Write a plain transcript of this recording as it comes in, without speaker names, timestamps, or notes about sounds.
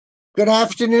Good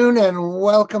afternoon and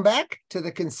welcome back to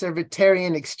the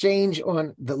Conservatarian Exchange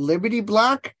on the Liberty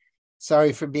Block.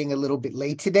 Sorry for being a little bit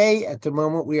late today. At the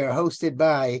moment, we are hosted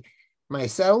by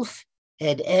myself,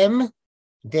 Ed M.,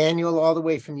 Daniel all the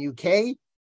way from UK,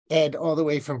 Ed all the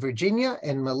way from Virginia,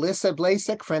 and Melissa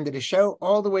Blasek, friend of the show,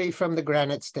 all the way from the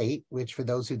Granite State, which for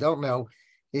those who don't know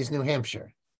is New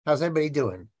Hampshire. How's everybody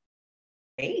doing?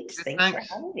 Great. Thanks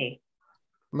for having me.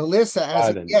 Melissa, as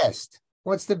a Biden. guest,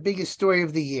 what's the biggest story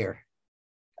of the year?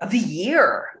 Of the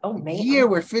year. Oh, man.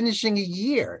 We're finishing a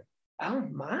year. Oh,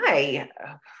 my.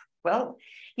 Well,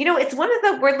 it's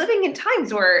we're living in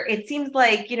times where it seems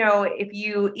like, if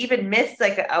you even miss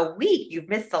like a week, you've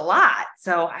missed a lot.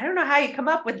 So I don't know how you come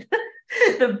up with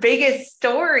the biggest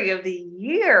story of the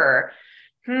year.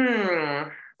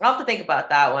 I'll have to think about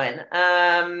that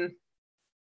one.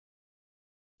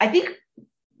 I think,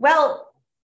 well,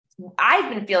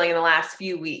 I've been feeling in the last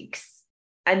few weeks,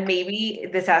 and maybe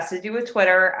this has to do with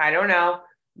Twitter, I don't know,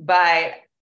 but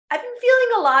I've been feeling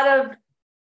a lot of,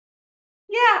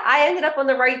 I ended up on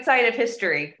the right side of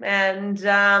history, and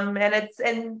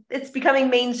it's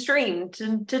becoming mainstream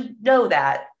to know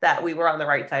that we were on the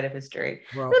right side of history.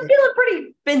 Well, I'm feeling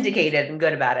pretty vindicated and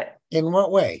good about it. In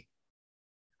what way?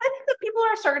 I think that people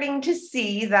are starting to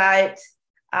see that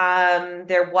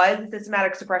there was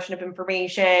systematic suppression of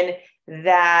information,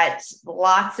 that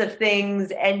lots of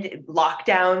things and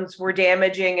lockdowns were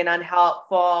damaging and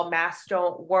unhelpful, masks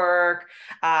don't work.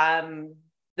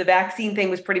 The vaccine thing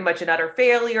was pretty much an utter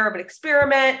failure of an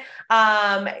experiment.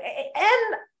 And I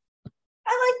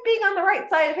like being on the right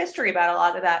side of history about a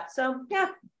lot of that. So yeah,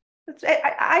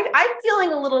 I'm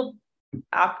feeling a little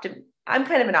I'm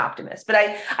kind of an optimist, but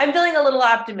I'm feeling a little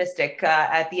optimistic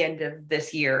at the end of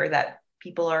this year that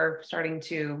people are starting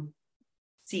to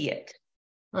see it.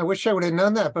 I wish I would have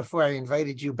known that before I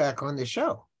invited you back on the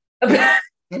show. I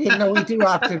didn't know we do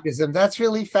optimism. That's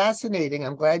really fascinating.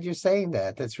 I'm glad you're saying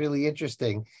that. That's really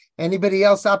interesting. Anybody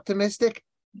else optimistic?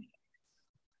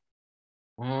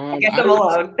 I guess I'm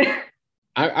alone.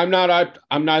 I'm not.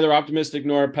 I'm neither optimistic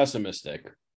nor pessimistic.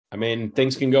 I mean,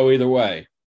 things can go either way.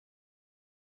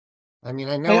 I mean,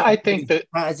 I know I think that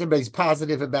everybody's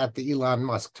positive about the Elon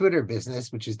Musk Twitter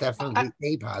business, which is definitely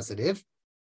a positive.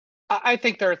 I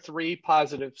think there are three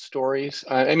positive stories.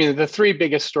 The three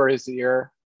biggest stories of the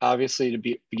year, obviously,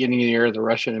 beginning of the year, the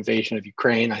Russian invasion of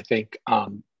Ukraine. I think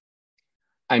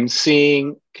I'm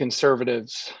seeing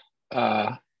conservatives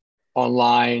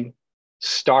online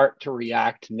start to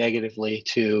react negatively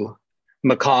to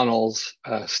McConnell's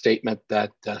statement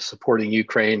that supporting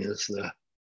Ukraine is the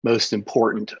most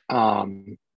important,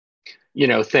 thing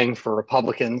for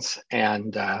Republicans,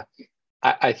 and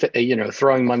I think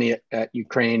throwing money at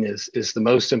Ukraine is the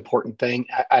most important thing.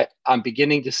 I'm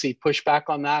beginning to see pushback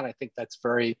on that. I think that's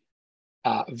very,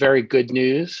 very good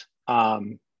news.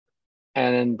 And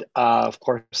of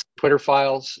course, Twitter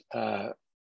files.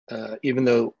 Even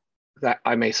though that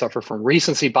I may suffer from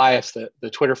recency bias, the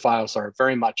Twitter files are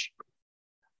very much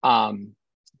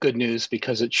good news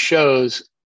because it shows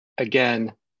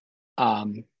again.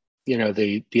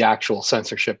 The actual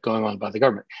censorship going on by the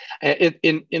government.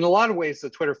 In a lot of ways, the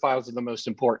Twitter files are the most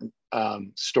important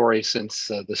story since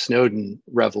the Snowden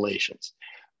revelations.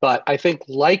 But I think,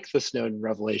 like the Snowden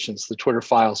revelations, the Twitter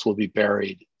files will be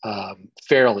buried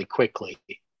fairly quickly.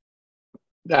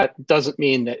 That doesn't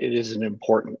mean that it isn't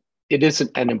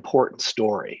an important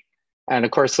story. And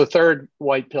of course, the third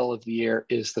white pill of the year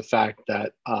is the fact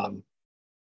that, I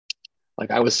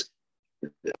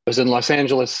was in Los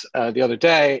Angeles the other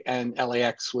day, and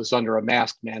LAX was under a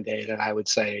mask mandate, and I would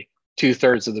say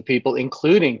 2/3 of the people,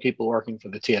 including people working for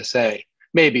the TSA,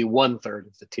 maybe 1/3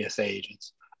 of the TSA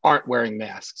agents, aren't wearing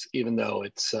masks, even though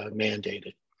it's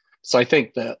mandated. So I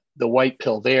think the white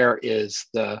pill there is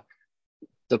the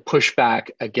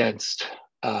pushback against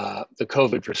the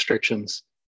COVID restrictions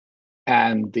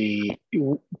and the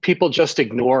people just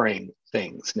ignoring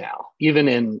things now, even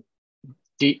in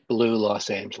deep blue Los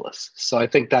Angeles. So I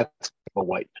think that's a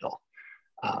white pill.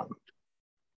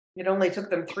 It only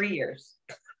took them 3 years.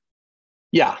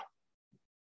 Yeah.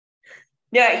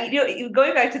 Yeah,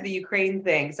 going back to the Ukraine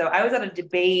thing. So I was at a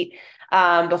debate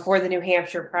before the New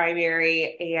Hampshire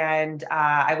primary, and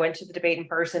I went to the debate in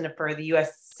person for the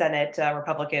U.S. Senate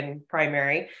Republican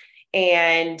primary.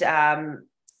 And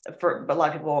for a lot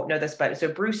of people won't know this, but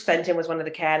so Bruce Fenton was one of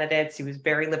the candidates. He was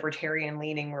very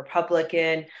libertarian-leaning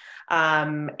Republican.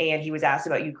 And he was asked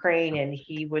about Ukraine, and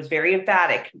he was very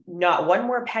emphatic. Not one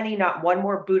more penny, not one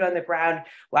more boot on the ground.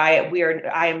 I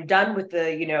am done with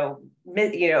the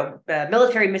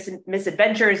military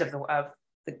misadventures of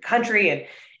the country. And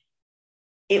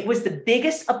it was the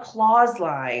biggest applause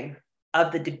line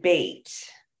of the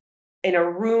debate. in a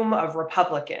room of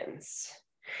Republicans.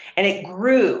 And it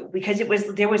grew because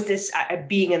there was this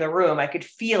being in the room. I could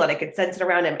feel it. I could sense it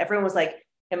around him. Everyone was like,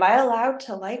 am I allowed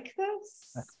to like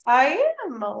this? I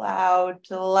am allowed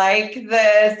to like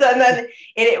this. And then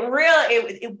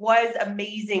it was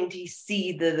amazing to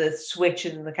see the switch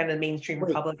in the kind of mainstream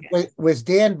Republican. Was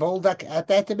Dan Bolduc at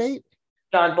that debate?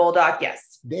 John Bolduc,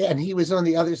 yes. And he was on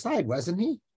the other side, wasn't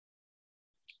he?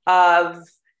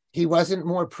 He wasn't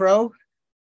more pro?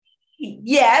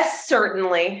 Yes,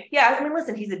 certainly. Yeah, I mean,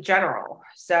 listen, he's a general.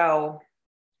 So,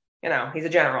 he's a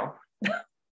general.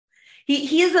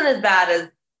 he isn't as bad as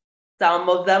some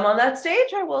of them on that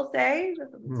stage, I will say.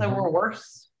 So we're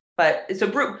worse. But so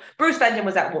Bruce Fenton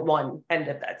was at one end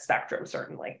of that spectrum,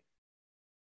 certainly.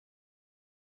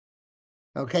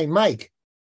 Okay, Mike.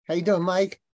 How you doing,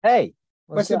 Mike? Hey.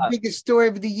 What's the biggest story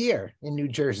of the year in New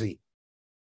Jersey?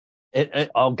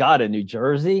 Oh God, in New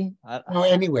Jersey?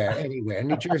 Anywhere.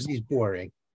 New Jersey's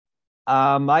boring.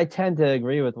 I tend to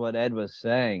agree with what Ed was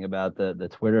saying about the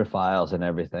Twitter files and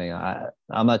everything.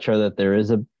 I'm not sure that there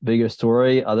is a bigger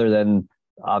story other than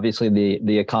obviously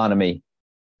the economy,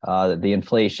 the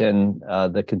inflation,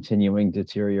 the continuing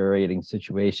deteriorating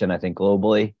situation, I think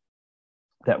globally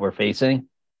that we're facing.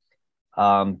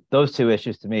 Those two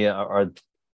issues to me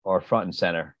are front and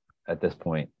center at this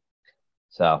point.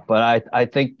 So, but I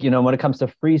think, when it comes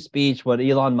to free speech, what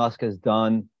Elon Musk has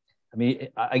done, I mean,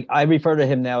 I refer to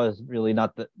him now as really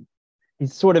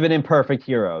he's sort of an imperfect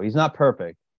hero. He's not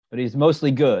perfect, but he's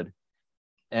mostly good.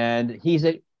 And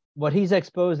what he's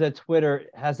exposed at Twitter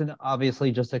hasn't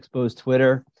obviously just exposed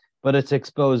Twitter, but it's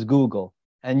exposed Google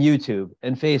and YouTube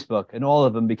and Facebook and all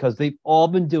of them because they've all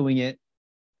been doing it.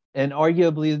 And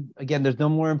arguably, again, there's no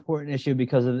more important issue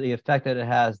because of the effect that it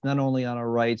has not only on our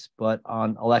rights, but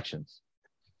on elections.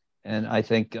 And I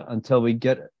think until we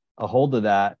get a hold of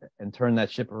that and turn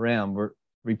that ship around,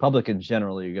 Republicans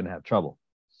generally are going to have trouble.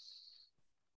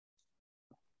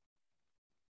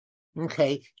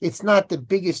 Okay. It's not the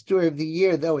biggest story of the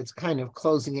year, though. It's kind of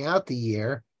closing out the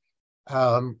year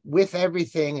with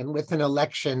everything and with an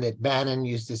election that Bannon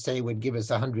used to say would give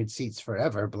us 100 seats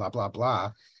forever, blah, blah,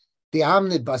 blah. The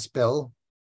omnibus bill,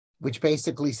 which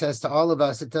basically says to all of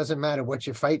us, it doesn't matter what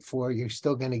you fight for, you're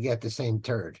still going to get the same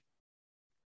turd.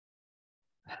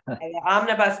 The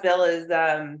omnibus bill is,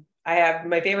 I have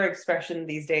my favorite expression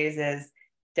these days is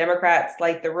Democrats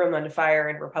light the room on fire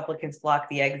and Republicans block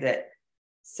the exit.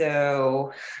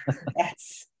 So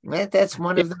that's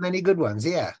one of the many good ones.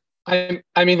 Yeah. I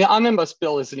mean, the omnibus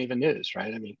bill isn't even news,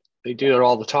 right? I mean, they do it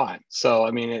all the time. So,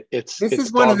 I mean, this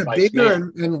is one of the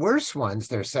bigger and worse ones,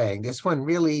 they're saying. This one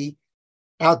really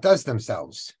outdoes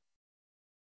themselves.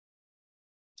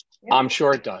 I'm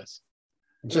sure it does.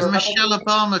 The Michelle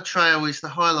Obama trail is the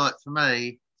highlight for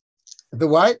me. The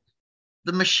what?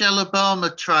 The Michelle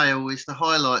Obama trail is the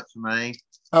highlight for me.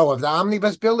 Oh, of the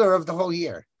omnibus bill or of the whole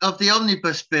year? Of the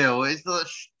omnibus bill.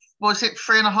 Was it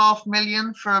 3.5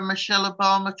 million for a Michelle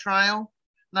Obama trail,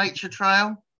 nature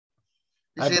trail?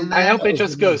 I hope it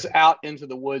just goes out into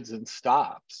the woods and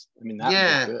stops. I mean, that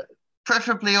would be good.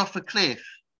 Preferably off a cliff.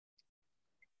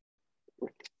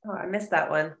 Oh, I missed that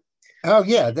one. Oh,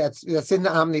 yeah, that's in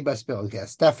the omnibus bill.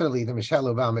 Yes, definitely the Michelle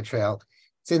Obama trail.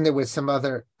 It's in there with some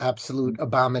other absolute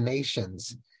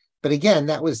abominations. But again,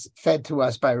 that was fed to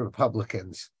us by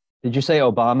Republicans. Did you say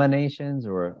Obama-nations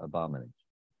or abominations?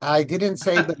 I didn't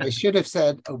say, but I should have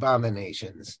said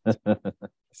abominations.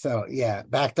 So, yeah,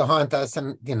 back to haunt us.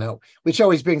 And, which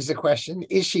always brings the question,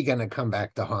 is she going to come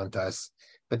back to haunt us?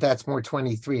 But that's more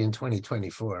 23 and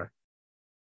 2024.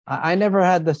 I never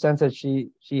had the sense that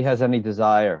she has any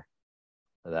desire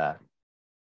for that.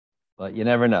 But you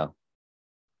never know.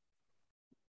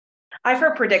 I've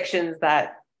heard predictions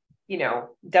that,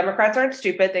 Democrats aren't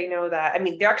stupid. They know that. I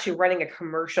mean, they're actually running a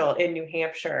commercial in New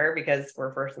Hampshire because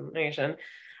we're first in the nation,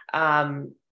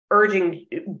 urging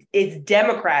it's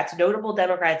Democrats, notable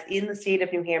Democrats in the state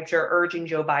of New Hampshire, urging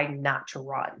Joe Biden not to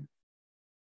run.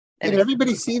 Did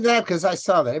everybody see that? Because I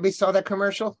saw that. Everybody saw that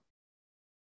commercial?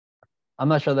 I'm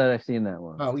not sure that I've seen that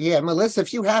one. Oh, yeah. Melissa,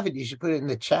 if you have it, you should put it in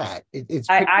the chat.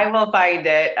 I will find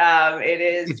it.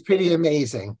 It's pretty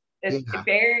amazing. It's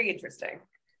very interesting.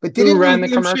 But who ran the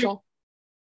commercial?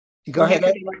 Go ahead.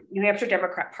 New Hampshire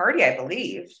Democrat Party, I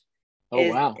believe,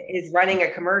 is running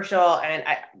a commercial, and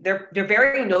they're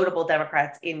very notable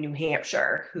Democrats in New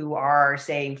Hampshire who are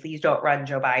saying, "Please don't run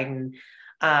Joe Biden."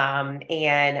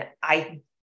 And I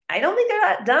don't think they're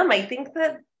that dumb. I think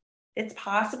that it's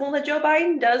possible that Joe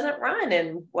Biden doesn't run,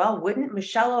 and wouldn't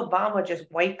Michelle Obama just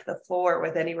wipe the floor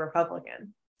with any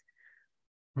Republican?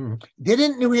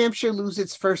 Didn't New Hampshire lose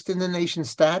its first in the nation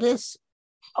status?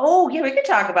 Oh, yeah, we could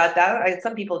talk about that.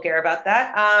 Some people care about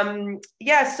that.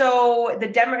 Yeah, so the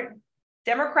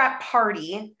Democrat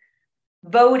Party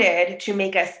voted to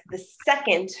make us the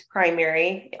second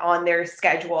primary on their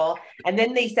schedule. And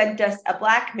then they sent us a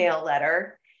blackmail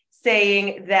letter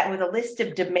saying that with a list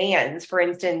of demands, for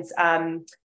instance,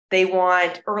 they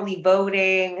want early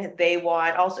voting, they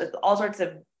want also all sorts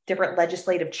of different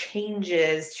legislative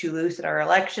changes to loosen our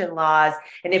election laws.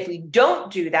 And if we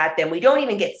don't do that, then we don't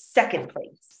even get second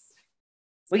place.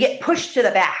 We get pushed to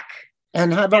the back.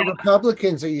 And how about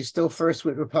Republicans? Are you still first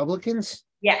with Republicans?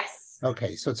 Yes.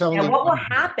 Okay, so it's only. And what will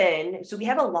happen? So we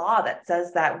have a law that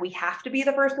says that we have to be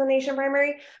the first in the nation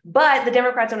primary, but the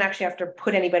Democrats don't actually have to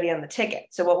put anybody on the ticket.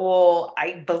 So what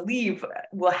I believe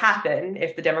will happen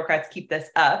if the Democrats keep this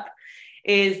up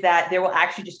is that there will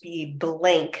actually just be a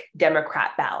blank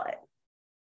Democrat ballot.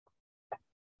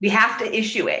 We have to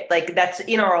issue it. Like, that's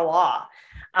in our law.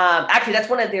 Actually, that's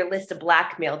one of their list of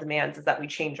blackmail demands, is that we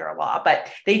change our law, but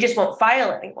they just won't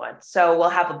file anyone. So we'll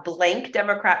have a blank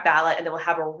Democrat ballot, and then we'll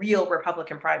have a real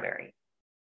Republican primary.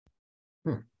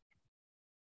 Do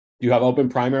you have open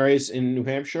primaries in New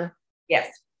Hampshire?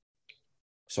 Yes.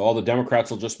 So all the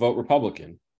Democrats will just vote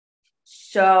Republican.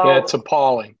 So Yeah, it's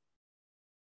appalling.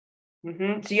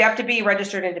 So you have to be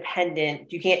registered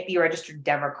independent. You can't be registered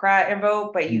Democrat and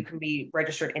vote, but you can be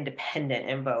registered independent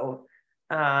and vote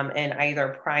in either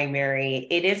primary.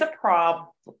 It is a problem.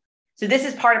 So this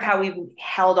is part of how we've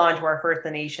held on to our first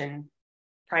in the nation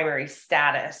primary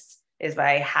status, is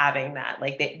by having that.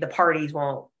 Like, the parties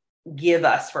won't give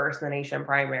us first in the nation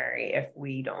primary if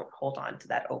we don't hold on to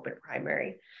that open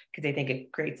primary, because they think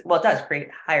it creates, well, it does create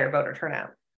higher voter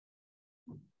turnout.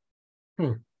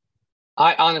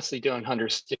 I honestly don't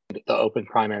understand the open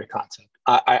primary concept.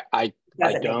 I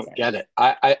don't get it.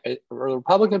 The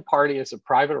Republican Party is a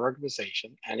private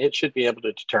organization, and it should be able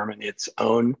to determine its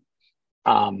own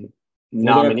nominees.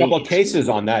 There are a couple of cases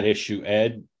on that issue,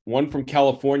 Ed. One from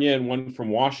California and one from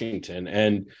Washington.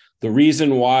 And the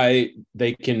reason why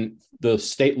the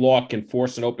state law can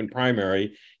force an open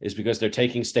primary is because they're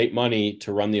taking state money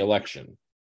to run the election.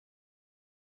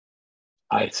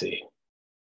 I see.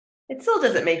 It still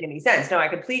doesn't make any sense. No, I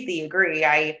completely agree.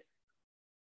 I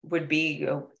would be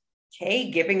okay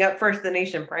giving up first the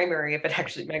nation primary if it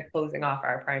actually meant closing off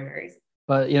our primaries.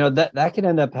 But that could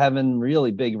end up having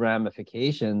really big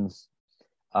ramifications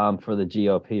for the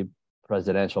GOP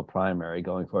presidential primary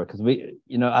going forward, because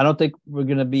I don't think we're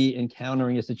going to be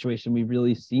encountering a situation we've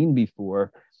really seen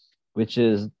before, which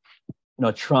is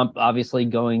Trump obviously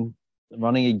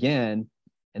running again,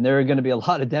 and there are going to be a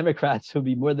lot of Democrats who'll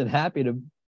be more than happy to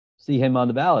see him on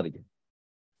the ballot again.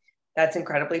 That's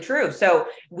incredibly true. So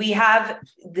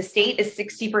the state is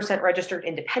 60% registered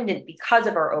independent because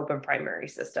of our open primary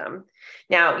system.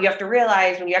 Now, you have to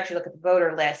realize, when you actually look at the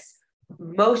voter list,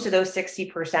 most of those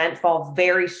 60% fall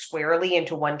very squarely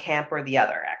into one camp or the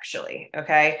other, actually.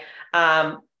 Okay.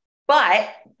 But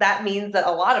that means that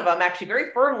a lot of them actually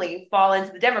very firmly fall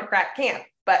into the Democrat camp,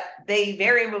 but they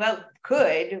very well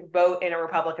could vote in a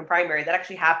Republican primary. That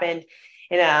actually happened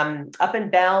up in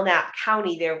Belknap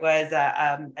County. There was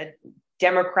a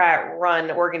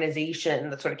Democrat-run organization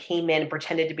that sort of came in and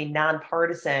pretended to be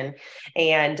nonpartisan,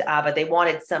 but they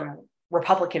wanted some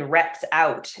Republican reps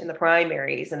out in the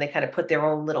primaries, and they kind of put their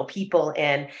own little people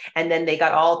in, and then they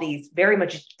got all these very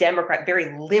much Democrat,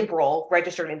 very liberal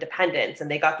registered independents,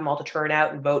 and they got them all to turn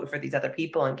out and vote for these other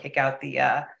people and kick out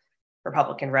the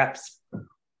Republican reps.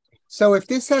 So if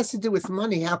this has to do with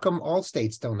money, how come all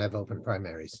states don't have open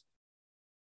primaries?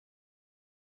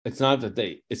 It's not that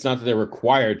they're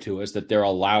required to, it's that they're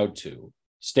allowed to.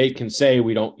 State can say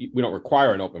we don't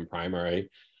require an open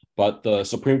primary, but the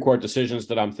Supreme Court decisions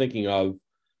that I'm thinking of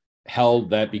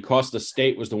held that because the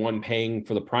state was the one paying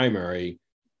for the primary,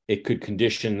 it could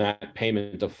condition that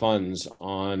payment of funds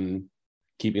on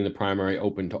keeping the primary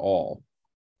open to all.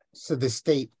 So the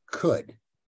state could.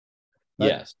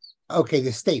 Yes. Okay,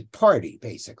 the state party,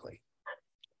 basically.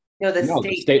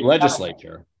 The state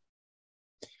legislature.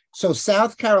 So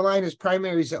South Carolina's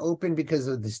primaries are open because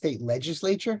of the state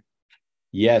legislature?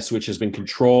 Yes, which has been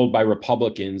controlled by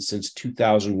Republicans since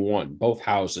 2001, both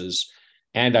houses,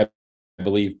 and I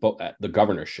believe the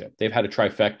governorship. They've had a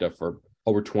trifecta for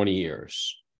over 20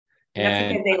 years.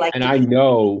 And I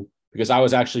know, because I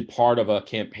was actually part of a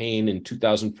campaign in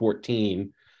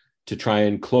 2014 to try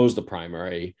and close the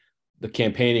primary. The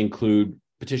campaign included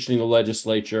petitioning the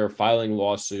legislature, filing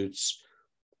lawsuits.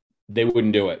 They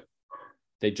wouldn't do it.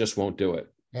 They just won't do it.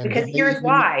 Because here's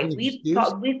why.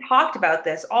 We've talked about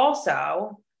this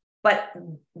also, but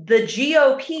the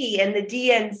GOP and the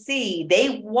DNC,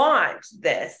 they want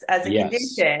this as a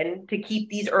condition to keep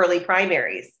these early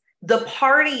primaries. The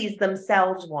parties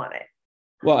themselves want it.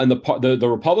 Well, and the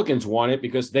Republicans want it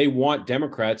because they want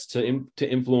Democrats to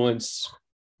influence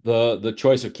the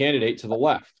choice of candidate to the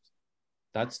left.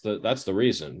 That's the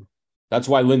reason. That's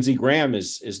why Lindsey Graham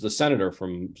is the senator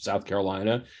from South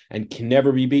Carolina and can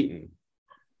never be beaten.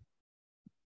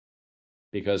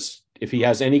 Because if he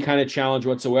has any kind of challenge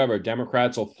whatsoever,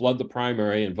 Democrats will flood the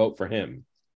primary and vote for him.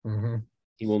 Mm-hmm.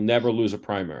 He will never lose a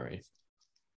primary.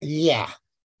 Yeah.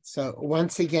 So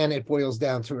once again, it boils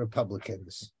down to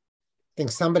Republicans. I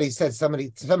think somebody said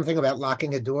something about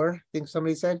locking a door. I think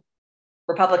somebody said.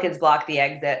 Republicans block the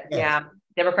exit. Yeah.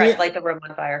 Democrats light the room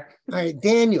on fire. All right,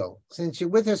 Daniel, since you're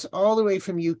with us all the way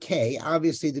from UK,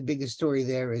 obviously the biggest story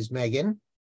there is Meghan.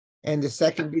 And the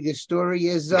second biggest story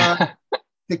is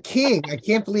the king. I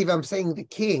can't believe I'm saying the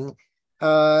king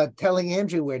telling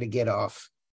Andrew where to get off.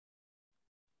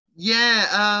 Yeah.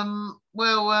 I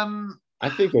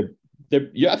think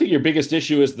I think your biggest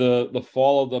issue is the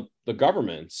fall of the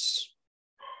governments.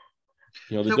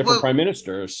 The different prime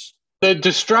ministers. The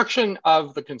destruction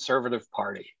of the Conservative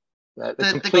Party. The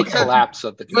complete collapse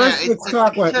of the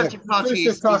Conservative Party.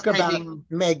 Let's talk about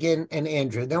Meghan and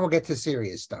Andrew. Then we'll get to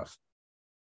serious stuff.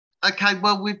 Okay,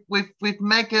 well, with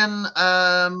Meghan,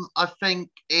 I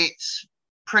think it's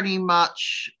pretty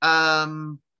much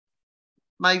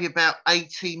maybe about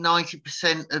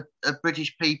 80-90% of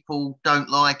British people don't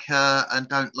like her and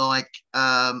don't like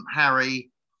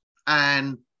Harry,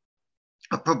 and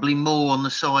are probably more on the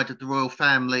side of the royal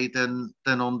family than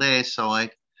on their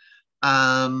side.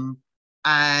 And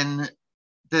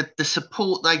the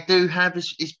support they do have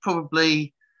is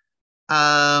probably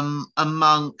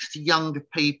amongst younger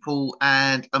people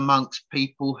and amongst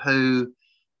people who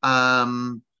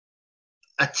tend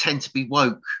to be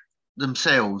woke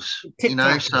themselves,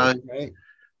 TikTok, so right?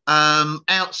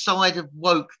 Outside of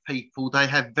woke people, they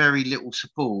have very little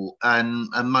support, and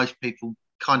most people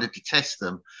kind of detest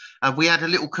them. We had a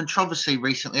little controversy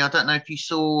recently. I don't know if you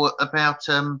saw about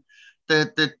the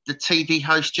TV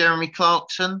host Jeremy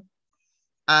Clarkson.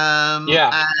 And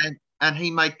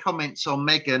he made comments on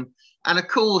Meghan. And of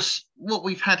course, what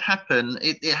we've had happen,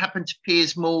 it happened to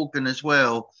Piers Morgan as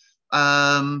well,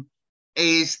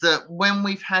 is that when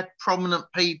we've had prominent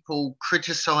people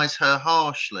criticize her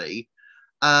harshly,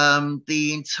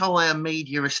 the entire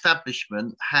media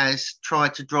establishment has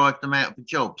tried to drive them out of a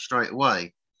job straight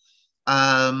away.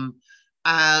 Even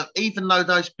though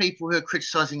those people who are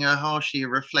criticising her harshly are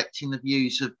reflecting the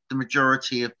views of the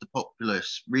majority of the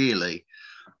populace, really.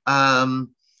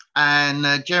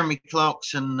 Jeremy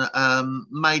Clarkson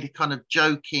made a kind of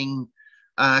joking,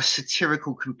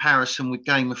 satirical comparison with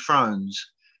Game of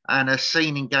Thrones, and a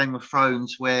scene in Game of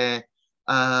Thrones where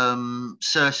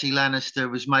Cersei Lannister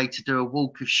was made to do a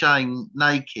walk of shame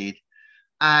naked.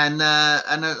 And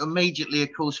immediately,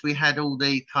 of course, we had all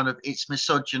the kind of it's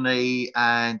misogyny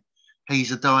and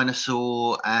he's a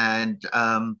dinosaur and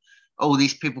all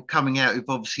these people coming out who've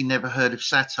obviously never heard of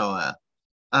satire.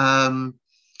 And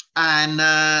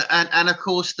of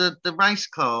course, the race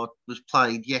card was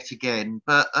played yet again.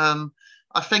 But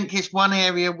I think it's one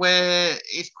area where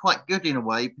it's quite good in a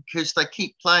way because they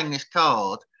keep playing this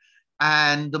card.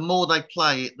 And the more they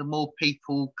play it, the more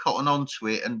people cotton onto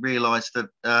it and realise that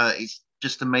it's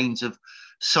just a means of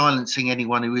silencing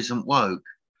anyone who isn't woke.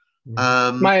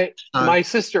 My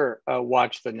sister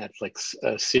watched the Netflix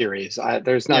series.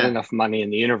 There's not enough money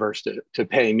in the universe to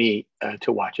pay me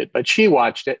to watch it, but she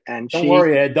watched it, and don't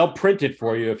worry, Ed. They'll print it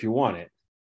for you if you want it.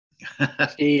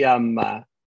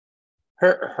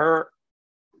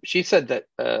 She said that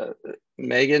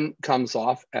Meghan comes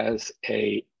off as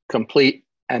a complete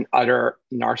and utter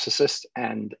narcissist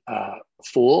and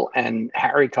fool, and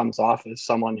Harry comes off as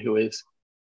someone who is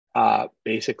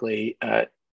basically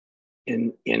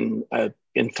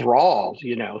enthralled,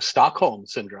 Stockholm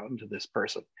syndrome to this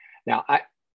person. Now,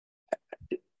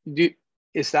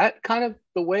 is that kind of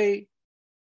the way?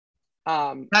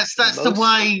 That's the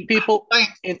way people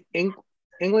in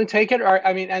England take it, or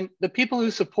and the people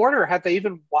who support her, have they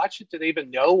even watched it? Do they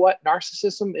even know what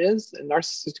narcissism is and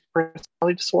narcissistic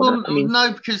personality disorder? Well,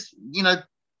 no, because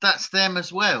that's them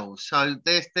as well. So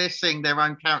they're seeing their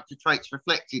own character traits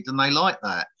reflected, and they like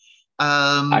that.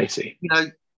 I see.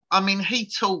 He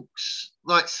talks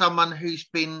like someone who's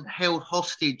been held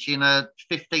hostage in a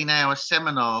 15-hour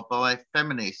seminar by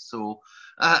feminists or.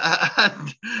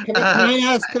 Can I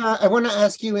ask? I want to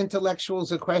ask you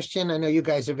intellectuals a question. I know you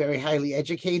guys are very highly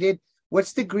educated.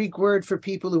 What's the Greek word for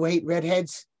people who hate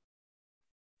redheads?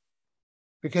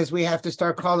 Because we have to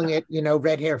start calling it,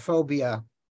 red hair phobia.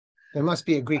 There must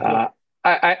be a Greek word.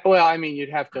 You'd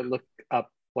have to look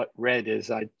up what red is.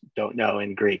 I don't know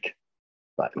in Greek.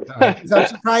 But All right, 'cause I'm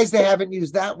surprised they haven't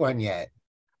used that one yet.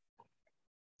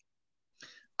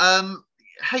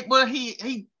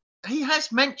 He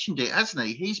has mentioned it, hasn't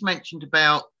he? He's mentioned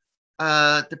about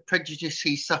the prejudice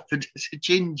he suffered as a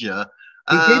ginger.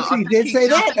 He did say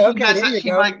that. Okay, He has there you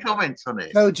actually go. made comments on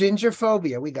it. So ginger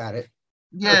phobia, we got it.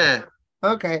 Yeah.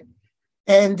 Okay.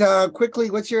 And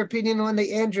quickly, what's your opinion on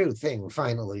the Andrew thing?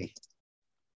 Finally,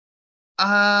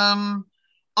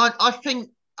 I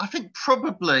think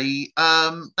probably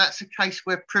that's a case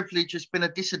where privilege has been a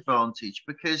disadvantage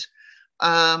because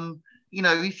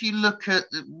if you look at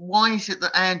why is it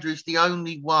that Andrew's the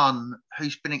only one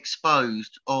who's been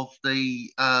exposed of the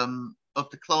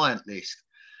client list,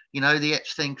 the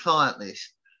Epstein client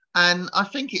list, and I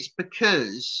think it's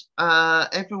because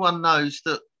everyone knows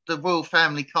that the royal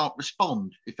family can't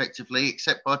respond effectively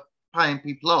except by paying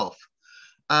people off.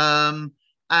 And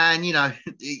they know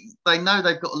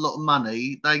they've got a lot of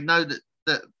money. They know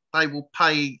that they will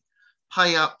pay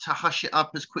up to hush it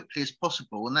up as quickly as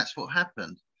possible, and that's what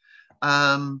happened.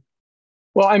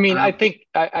 Well, I mean, I think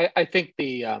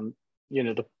the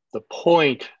the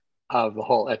point of the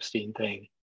whole Epstein thing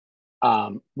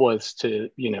was to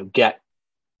get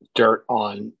dirt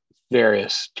on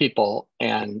various people,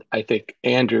 and I think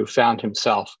Andrew found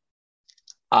himself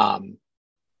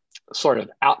sort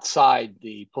of outside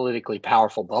the politically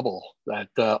powerful bubble that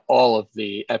all of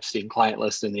the Epstein client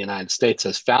list in the United States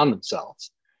has found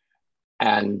themselves.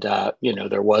 And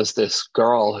there was this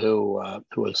girl who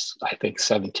was, I think,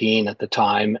 17 at the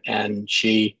time, and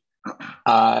she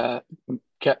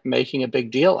kept making a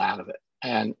big deal out of it.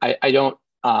 And I don't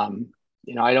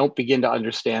begin to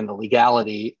understand the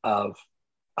legality of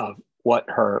what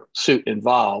her suit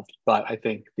involved, but I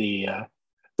think the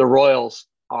royals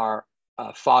are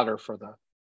fodder for the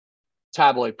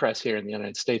tabloid press here in the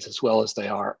United States, as well as they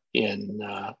are in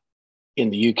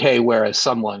the UK, whereas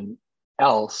someone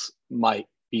else might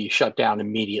be shut down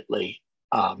immediately.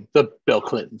 The Bill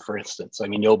Clinton, for instance. I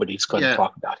mean, nobody's going to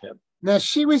talk about him. Now,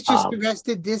 she was just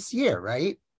arrested this year,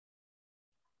 right?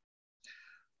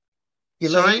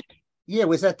 Sorry? Yeah,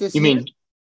 was that this year? You mean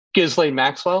Ghislaine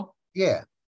Maxwell? Yeah.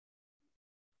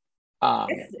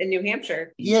 In New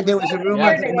Hampshire. Yeah, there was a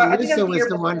rumor that Melissa was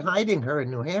the one hiding her in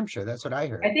New Hampshire. That's what I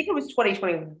heard. I think it was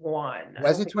 2021.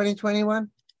 Was it 2021?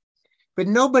 But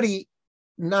nobody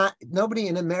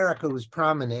in America who's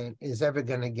prominent is ever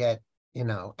going to get,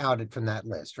 outed from that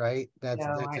list, right? That's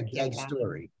a dead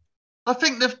story. I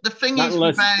think the thing not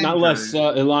is, unless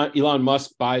Elon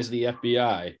Musk buys the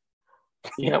FBI.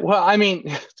 Yeah, well, I mean,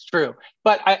 it's true.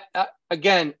 But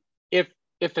again, if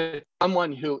it's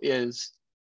someone who is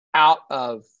out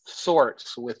of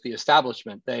sorts with the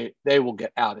establishment, they will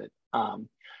get outed. But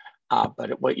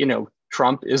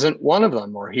Trump isn't one of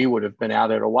them, or he would have been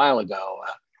outed a while ago.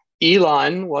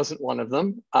 Elon wasn't one of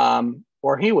them,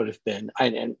 or he would have been.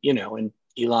 And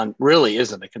Elon really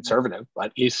isn't a conservative,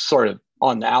 but he's sort of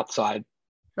on the outside.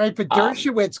 Right, but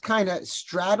Dershowitz kind of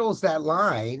straddles that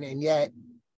line, and yet,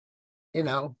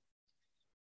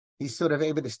 he's sort of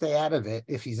able to stay out of it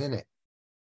if he's in it.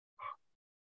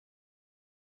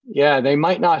 Yeah, they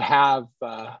might not have,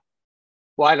 I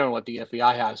don't know what the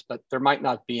FBI has, but there might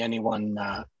not be anyone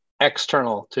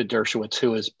external to Dershowitz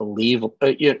who is believable,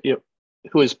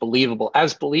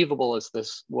 as believable as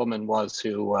this woman was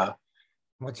who,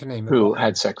 what's her name? Who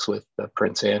had sex with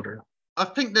Prince Andrew. I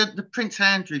think that the Prince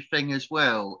Andrew thing as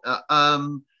well,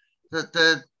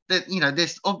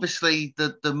 there's obviously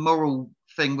the moral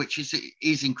thing, which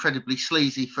is incredibly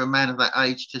sleazy for a man of that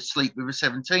age to sleep with a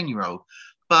 17-year-old.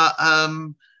 But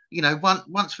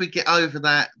once we get over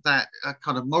that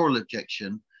kind of moral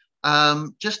objection,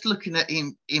 just looking at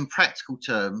in practical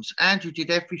terms, Andrew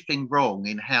did everything wrong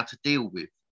in how to deal with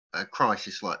a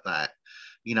crisis like that,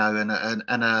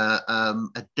 and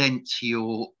a dent to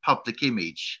your public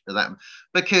image of that.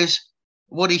 Because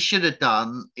what he should have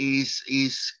done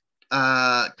is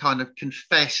kind of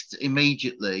confessed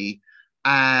immediately,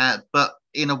 but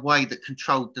in a way that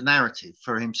controlled the narrative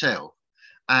for himself.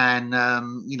 And,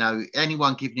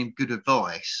 anyone giving him good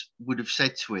advice would have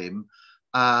said to him,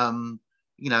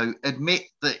 admit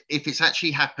that if it's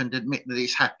actually happened, admit that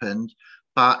it's happened,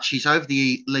 but she's over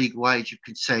the legal age of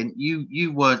consent.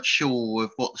 You weren't sure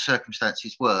of what the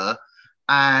circumstances were,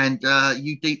 and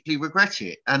you deeply regret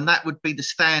it. And that would be the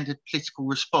standard political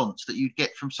response that you'd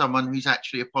get from someone who's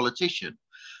actually a politician.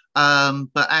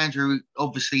 But Andrew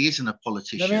obviously isn't a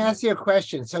politician. Let me ask you a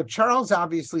question. So Charles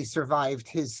obviously survived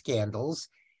his scandals.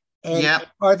 And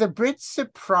are the Brits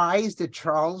surprised that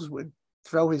Charles would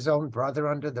throw his own brother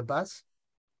under the bus?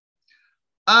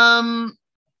 I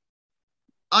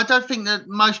don't think that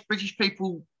most British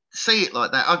people see it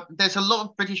like that. There's a lot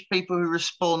of British people who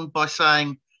respond by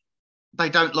saying they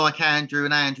don't like Andrew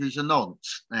and Andrew's a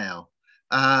nonce now.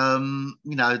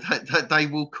 They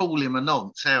will call him a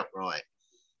nonce outright.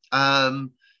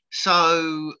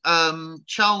 So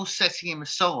Charles setting him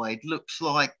aside looks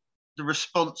like the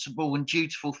responsible and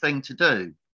dutiful thing to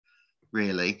do,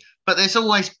 really. But there's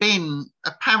always been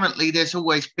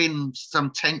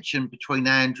some tension between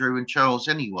Andrew and Charles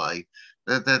anyway.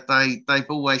 That they've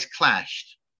always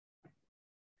clashed.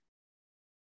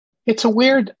 It's a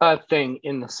weird thing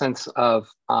in the sense of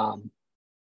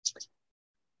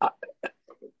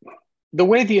the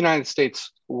way the United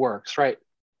States works, right?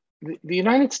 The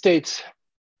United States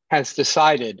has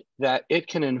decided that it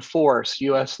can enforce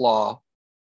US law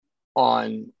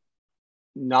on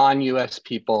non-US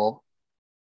people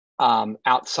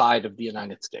outside of the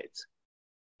United States.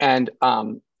 And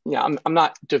I'm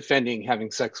not defending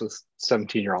having sex with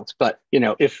 17-year-olds, but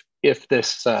if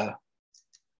this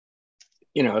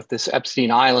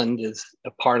Epstein Island is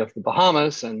a part of the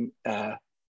Bahamas and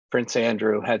Prince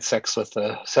Andrew had sex with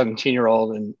a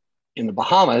 17-year-old in the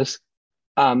Bahamas,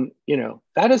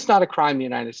 that is not a crime the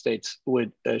United States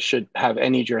should have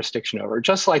any jurisdiction over.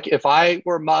 Just like if I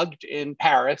were mugged in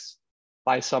Paris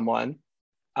by someone,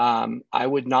 I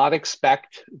would not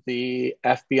expect the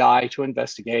FBI to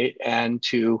investigate and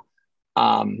to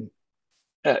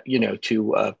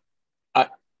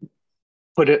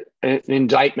put an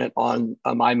indictment on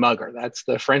my mugger. That's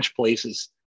the French police's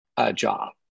job.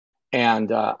 And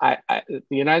the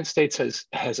United States has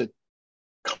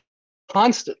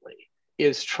constantly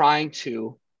is trying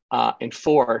to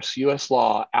enforce U.S.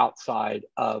 law outside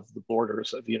of the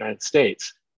borders of the United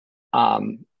States,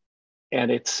 and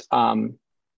it's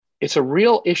a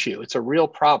real issue. It's a real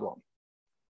problem,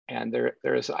 and there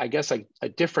is, I guess, a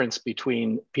difference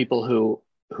between people who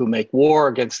make war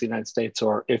against the United States,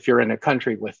 or if you're in a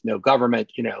country with no government,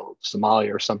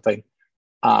 Somalia or something,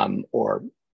 or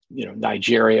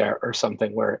Nigeria or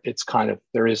something, where it's kind of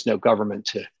there is no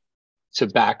government to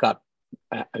back up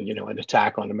an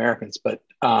attack on Americans. But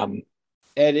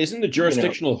Ed, isn't the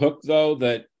jurisdictional hook though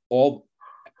that all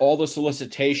the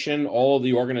solicitation, all of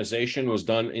the organization was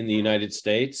done in the United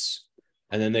States,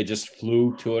 and then they just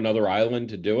flew to another island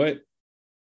to do it?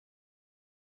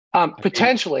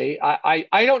 Potentially,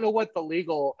 I don't know what the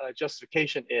legal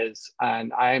justification is,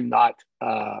 and I am not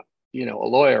a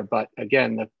lawyer. But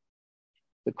again,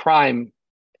 the crime,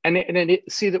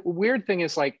 see, the weird thing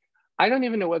is, like, I don't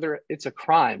even know whether it's a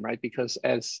crime, right? Because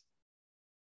as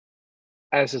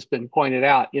has been pointed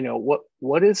out,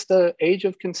 what is the age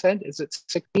of consent? Is it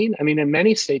 16? I mean, in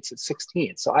many states it's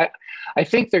 16. So I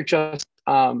think they're just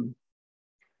I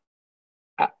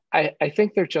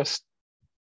think they're just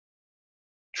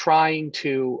trying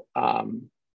to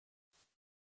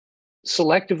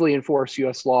selectively enforce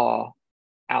U.S. law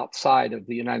outside of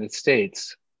the United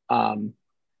States.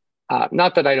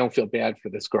 Not that I don't feel bad for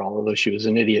this girl, although she was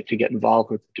an idiot to get involved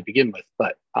with to begin with.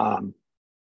 But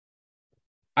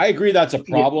I agree that's a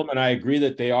problem, and I agree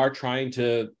that they are trying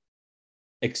to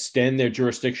extend their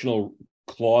jurisdictional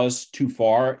clause too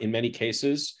far in many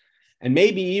cases, and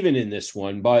maybe even in this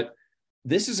one. But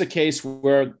this is a case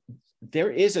where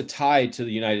there is a tie to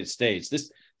the United States.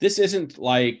 This isn't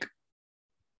like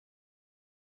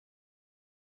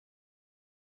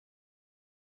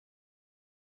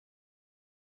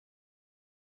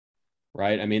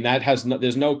right. I mean,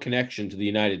 there's no connection to the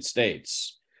United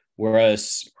States.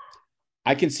 Whereas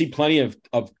I can see plenty of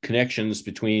connections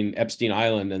between Epstein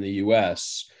Island and the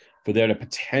US for there to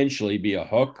potentially be a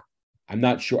hook. I'm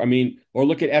not sure. I mean, or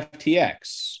look at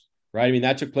FTX, right? I mean,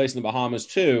 that took place in the Bahamas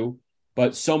too,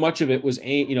 but so much of it was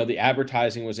the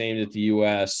advertising was aimed at the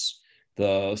US.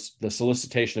 The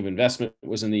solicitation of investment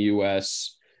was in the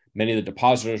US. Many of the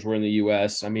depositors were in the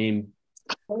US. I mean,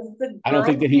 I don't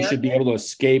think that he should be able to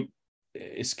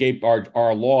escape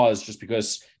our laws just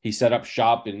because he set up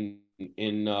shop in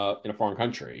a foreign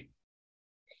country.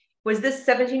 Was this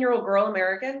 17-year-old girl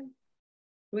American?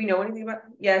 Do we know anything about?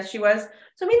 Yes, she was.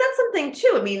 So I mean, that's something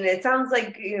too. I mean, it sounds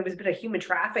like it was a bit of human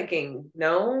trafficking.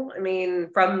 No, I mean,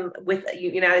 with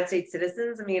United States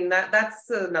citizens. I mean, that's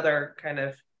another kind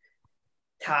of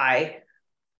tie.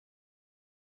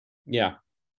 Yeah.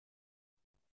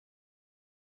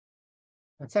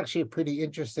 That's actually a pretty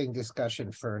interesting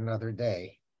discussion for another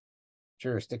day.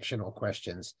 Jurisdictional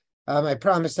questions. I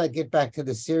promised I'd get back to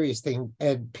the serious thing.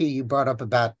 Ed P., you brought up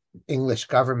about English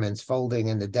governments folding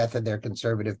and the death of their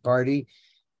Conservative Party.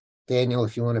 Daniel,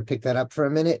 if you want to pick that up for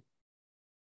a minute.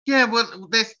 Yeah, well,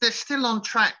 they're still on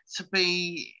track to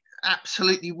be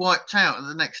absolutely wiped out at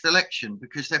the next election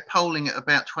because they're polling at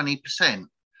about 20%.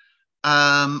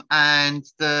 and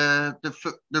the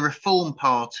Reform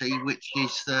Party, which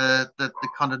is the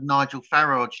kind of Nigel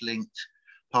Farage linked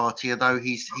party, although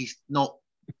he's not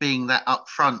being that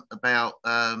upfront about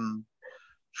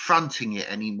fronting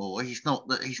it anymore. He's not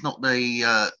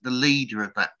the leader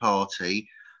of that party,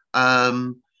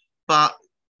 but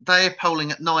they're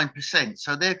polling at 9%,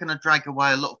 so they're going to drag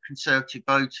away a lot of Conservative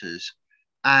voters,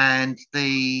 and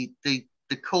the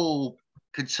core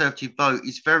Conservative vote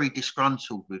is very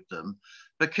disgruntled with them,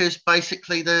 because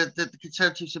basically the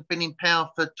Conservatives have been in power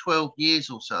for 12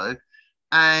 years or so,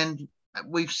 and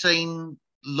we've seen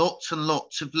lots and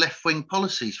lots of left-wing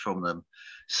policies from them.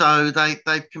 So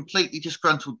they've completely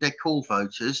disgruntled their core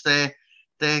voters. Their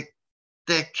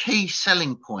key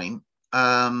selling point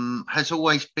has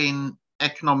always been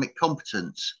economic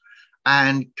competence,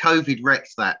 and COVID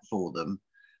wrecked that for them.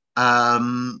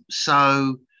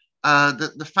 So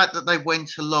the fact that they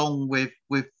went along with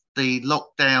the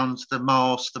lockdowns, the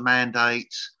masks, the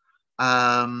mandates,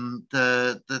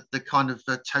 the kind of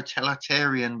the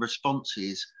totalitarian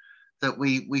responses that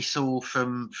we saw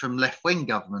from left-wing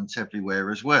governments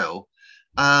everywhere as well,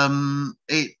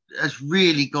 it has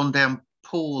really gone down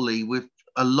poorly with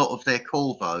a lot of their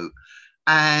core vote.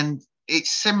 And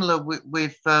it's similar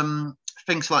with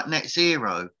things like net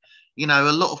zero. You know,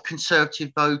 a lot of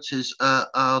Conservative voters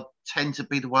tend to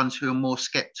be the ones who are more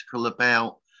sceptical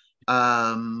about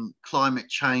climate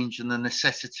change and the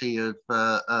necessity of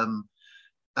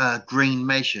green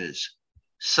measures.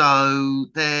 So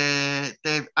they're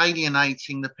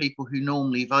alienating the people who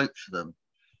normally vote for them.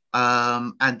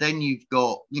 And then you've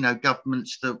got, you know,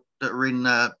 governments that are in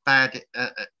bad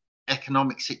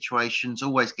economic situations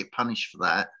always get punished for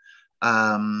that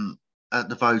at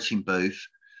the voting booth.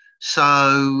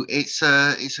 So it's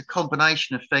a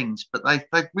combination of things, but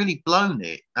they've really blown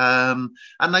it, and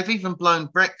they've even blown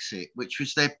Brexit, which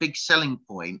was their big selling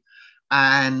point,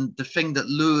 and the thing that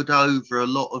lured over a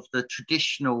lot of the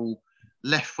traditional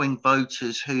left-wing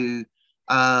voters who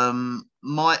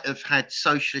might have had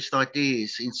socialist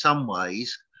ideas in some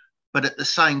ways, but at the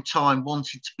same time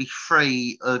wanted to be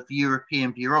free of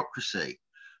European bureaucracy.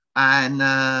 And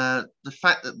the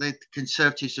fact that the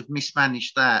Conservatives have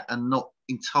mismanaged that and not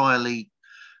entirely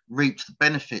reaped the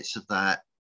benefits of that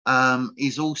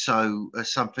is also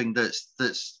something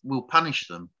that's will punish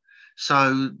them.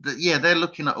 So they're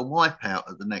looking at a wipeout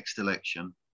at the next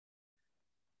election.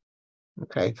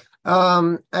 Okay.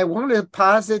 I want to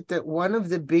posit that one of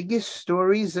the biggest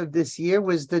stories of this year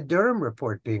was the Durham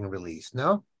report being released.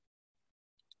 No?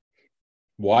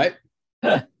 What?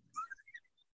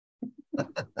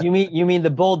 You mean the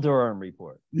Bull Durham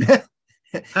report?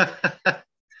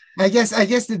 I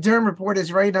guess the Durham report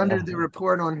is right under the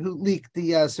report on who leaked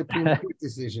the Supreme Court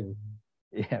decision.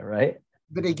 Yeah, right.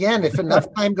 But again, if enough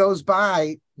time goes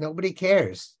by, nobody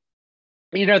cares.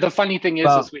 You know, the funny thing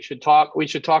is we should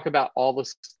talk about all the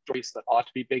stories that ought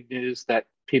to be big news that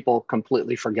people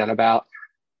completely forget about.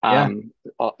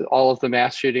 All of the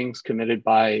mass shootings committed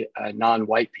by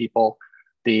non-white people,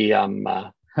 the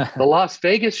Las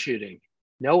Vegas shooting.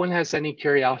 No one has any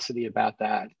curiosity about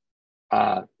that.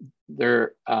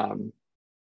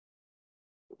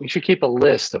 We should keep a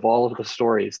list of all of the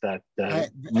stories that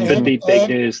could be big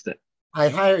news. That I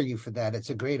hire you for that.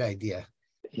 It's a great idea.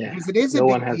 Yeah, because it is a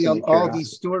big deal. All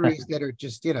these stories that are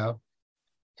just,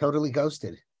 totally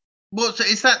ghosted. What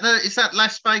is that? Is that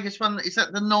Las Vegas one? Is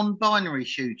that the non-binary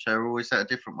shooter, or is that a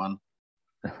different one?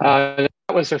 That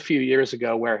was a few years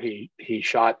ago, where he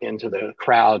shot into the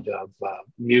crowd of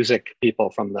music people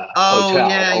from the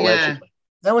hotel. Allegedly.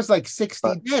 That was like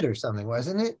 60 dead or something,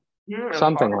 wasn't it? Yeah,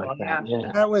 something like that.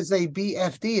 Yeah. That was a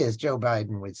BFD, as Joe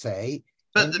Biden would say.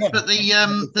 But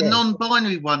the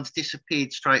non-binary one's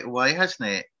disappeared straight away, hasn't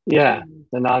it? Yeah,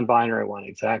 the non-binary one,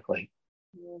 exactly.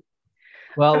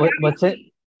 Well, what's it?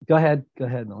 Go ahead,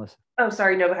 Melissa. Oh,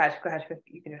 sorry. No, go ahead.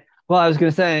 You can do it. Well, I was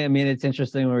going to say, I mean, it's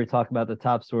interesting when we talk about the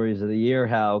top stories of the year,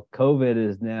 how COVID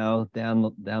is now down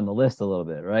the list a little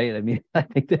bit, right? I mean, I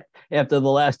think that after the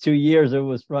last 2 years, it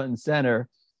was front and center,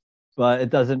 but it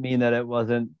doesn't mean that it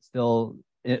wasn't still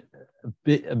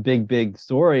a big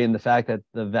story. And the fact that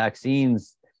the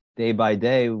vaccines, day by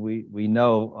day, we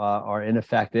know are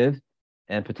ineffective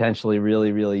and potentially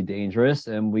really, really dangerous.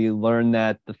 And we learned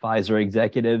that the Pfizer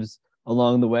executives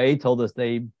along the way told us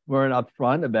they weren't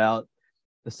upfront about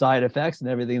the side effects and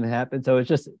everything that happened. So it's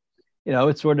just,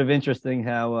 it's sort of interesting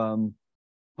how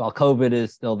while COVID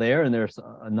is still there and there's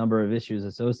a number of issues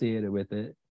associated with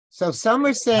it. So some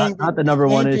are saying not the number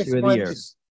one issue of the year.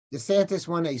 DeSantis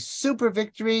won a super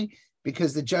victory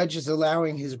because the judge is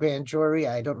allowing his grand jury.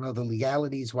 I don't know the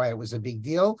legalities, why it was a big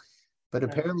deal. but Yeah.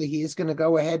 apparently he is going to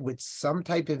go ahead with some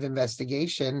type of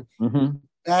investigation Mm-hmm.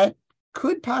 that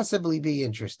could possibly be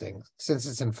interesting since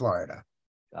it's in Florida.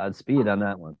 Godspeed on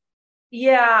that one.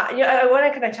 Yeah, I want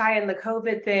to kind of tie in the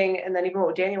COVID thing, and then even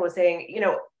what Daniel was saying,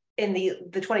 in the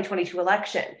 2022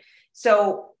 election.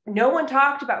 So no one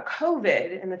talked about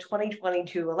COVID in the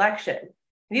 2022 election.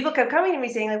 People kept coming to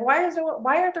me saying, like, why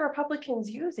aren't the Republicans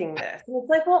using this? And it's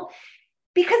like, well,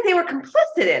 because they were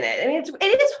complicit in it. I mean,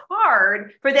 it is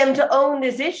hard for them to own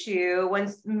this issue when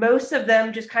most of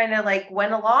them just kind of like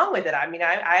went along with it. I mean,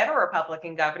 I have a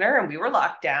Republican governor and we were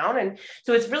locked down. And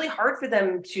so it's really hard for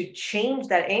them to change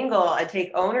that angle and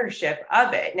take ownership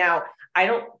of it. Now, I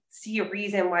don't see a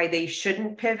reason why they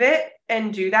shouldn't pivot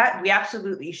and do that. We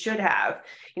absolutely should have.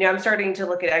 I'm starting to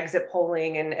look at exit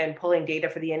polling and pulling data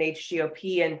for the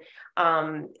NHGOP, and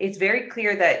it's very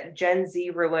clear that Gen Z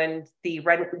ruined the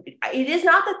red. It is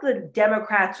not that the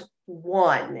Democrats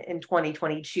won in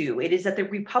 2022. It is that the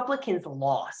Republicans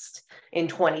lost in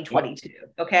 2022.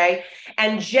 Yep. Okay.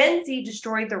 And Gen Z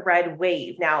destroyed the red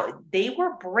wave. Now, they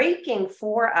were breaking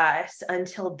for us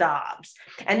until Dobbs.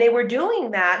 And they were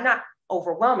doing that, not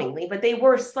overwhelmingly, but they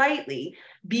were slightly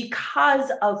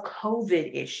because of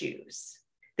COVID issues.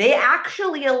 They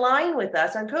actually align with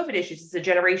us on COVID issues. It's a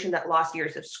generation that lost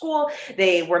years of school.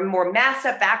 They were more masked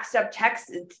up, vaxxed up,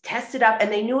 tested up,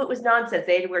 and they knew it was nonsense.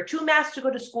 They had to wear 2 masks to go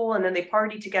to school, and then they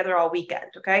partied together all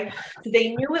weekend, okay? So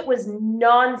they knew it was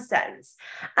nonsense.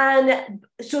 And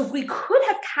so if we could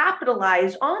have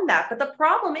capitalized on that, but the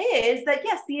problem is that,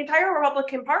 yes, the entire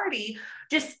Republican Party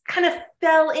just kind of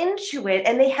fell into it,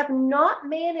 and they have not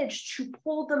managed to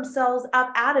pull themselves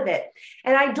up out of it.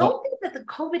 And I don't think that the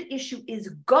COVID issue is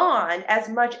gone as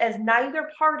much as neither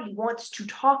party wants to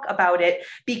talk about it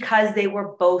because they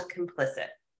were both complicit.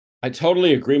 I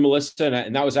totally agree, Melissa.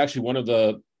 And that was actually one of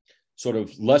the sort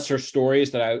of lesser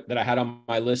stories that I had on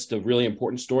my list of really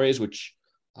important stories, which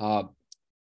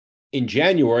in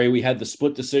January, we had the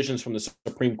split decisions from the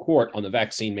Supreme Court on the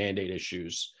vaccine mandate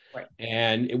issues. Right.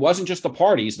 And it wasn't just the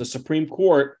parties. The Supreme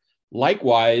Court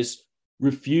likewise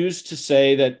refused to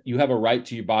say that you have a right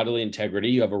to your bodily integrity.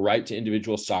 You have a right to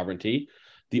individual sovereignty.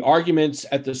 The arguments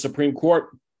at the Supreme Court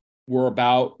were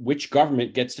about which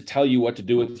government gets to tell you what to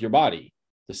do with your body,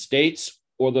 the states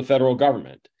or the federal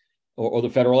government or the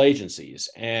federal agencies.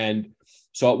 And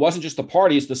so it wasn't just the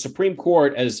parties. The Supreme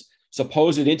Court, as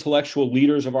supposed intellectual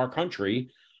leaders of our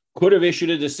country, could have issued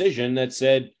a decision that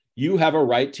said, you have a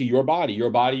right to your body,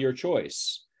 your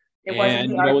choice. It wasn't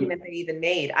the argument they even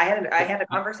made. I had a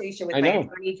conversation with my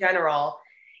attorney general,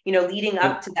 leading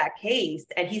up to that case.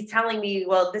 And he's telling me,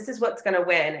 well, this is what's going to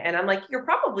win. And I'm like, you're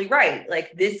probably right.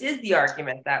 Like, this is the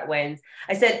argument that wins.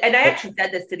 I said, and I actually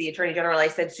said this to the attorney general. I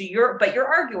said, you're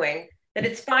arguing that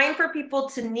it's fine for people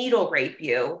to needle rape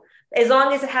you as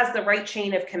long as it has the right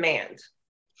chain of command.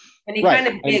 And he kind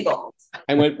of giggled.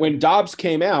 And when Dobbs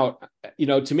came out,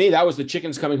 to me, that was the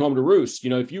chickens coming home to roost.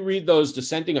 If you read those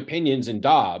dissenting opinions in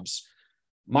Dobbs,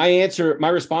 my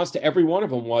response to every one of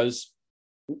them was,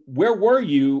 where were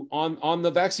you on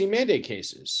the vaccine mandate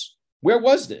cases? Where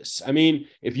was this? I mean,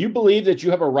 if you believe that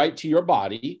you have a right to your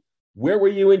body, where were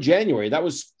you in January? That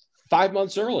was 5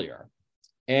 months earlier.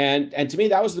 And to me,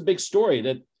 that was the big story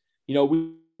that,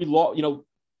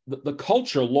 the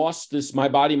culture lost this my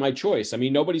body, my choice. I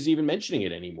mean, nobody's even mentioning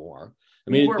it anymore.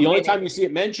 I mean, the only time you see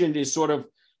it mentioned is sort of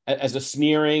as a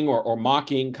sneering or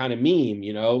mocking kind of meme,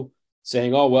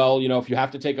 saying, oh, well, if you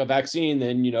have to take a vaccine,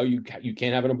 then, you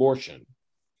can't have an abortion,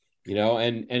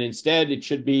 and instead it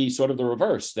should be sort of the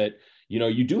reverse, that,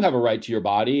 you do have a right to your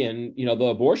body. And, the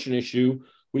abortion issue,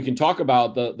 we can talk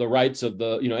about the rights of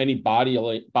the, any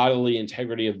bodily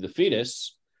integrity of the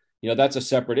fetus, that's a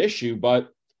separate issue. But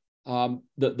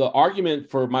the argument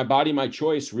for my body, my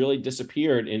choice really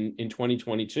disappeared in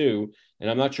 2022. And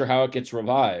I'm not sure how it gets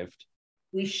revived.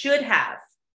 We should have,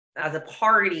 as a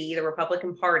party, the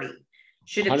Republican Party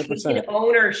should have 100%. taken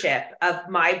ownership of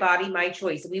my body, my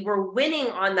choice. We were winning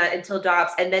on that until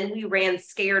Dobbs, and then we ran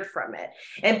scared from it.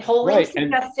 And polling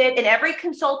suggested, and every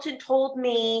consultant told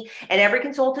me, and every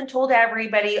consultant told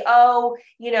everybody, oh,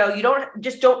 you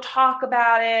don't talk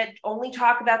about it. Only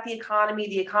talk about the economy.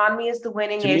 The economy is the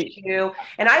winning issue.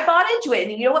 And I bought into it.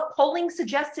 And you know what? Polling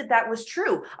suggested that was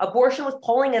true. Abortion was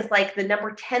polling as like the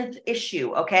number 10th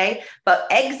issue. Okay. But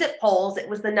exit polls, it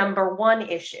was the number 1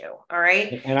 issue. All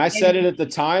right. And I said it at the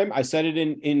time. I said it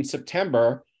in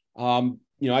September.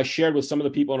 I shared with some of the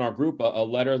people in our group a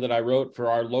letter that I wrote for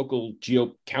our local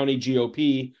county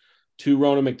GOP to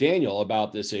Ronna McDaniel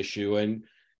about this issue. And,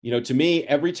 to me,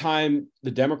 every time the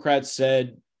Democrats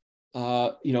said,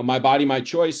 my body, my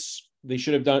choice, they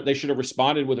should have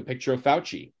responded with a picture of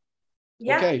Fauci.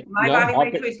 Yeah, Okay. my No, body, my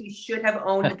okay. choice. We should have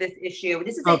owned this issue.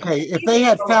 This is Okay, if they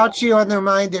had Fauci on their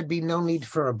mind, there'd be no need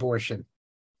for abortion.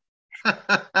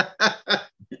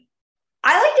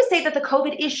 I like to say that the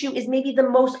COVID issue is maybe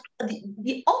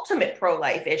the ultimate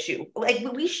pro-life issue. Like,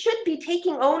 we should be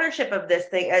taking ownership of this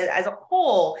thing as a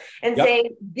whole and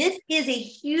saying, this is a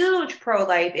huge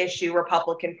pro-life issue,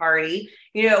 Republican Party,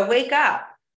 wake up.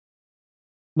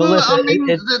 Melissa, well, I mean,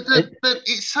 but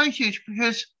it's so huge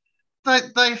because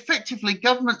they effectively,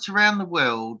 governments around the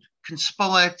world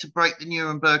conspired to break the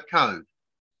Nuremberg Code.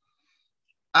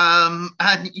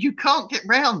 And you can't get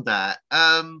round that.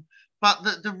 But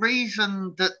the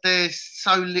reason that there's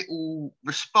so little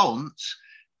response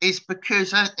is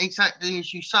because, exactly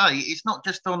as you say, it's not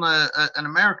just on an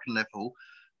American level.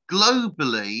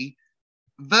 Globally,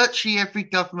 virtually every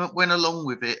government went along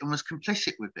with it and was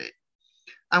complicit with it.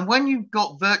 And when you've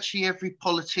got virtually every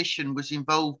politician was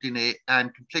involved in it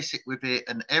and complicit with it,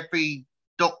 and every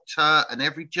doctor and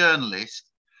every journalist,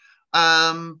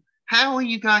 how are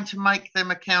you going to make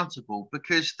them accountable?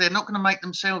 Because they're not going to make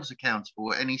themselves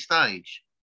accountable at any stage.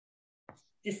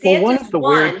 DeSantis one of the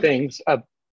won. weird things,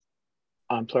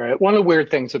 I'm sorry, one of the weird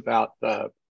things about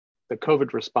the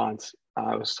COVID response,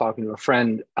 I was talking to a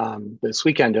friend this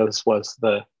weekend, was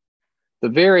the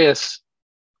various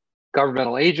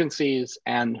governmental agencies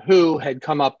and WHO had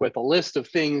come up with a list of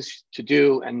things to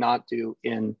do and not do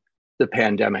in the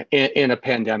pandemic, in a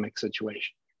pandemic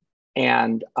situation.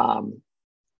 And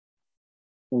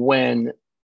when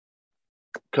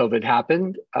COVID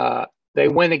happened, they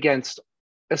went against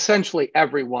essentially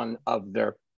every one of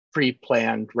their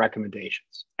pre-planned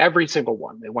recommendations. Every single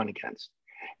one they went against.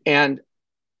 And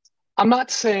I'm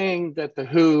not saying that the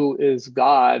WHO is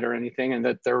God or anything and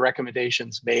that their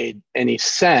recommendations made any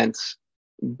sense,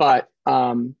 but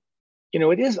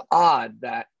it is odd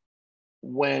that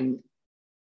when,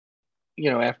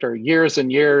 after years and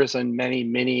years and many,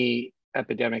 many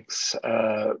epidemics,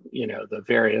 the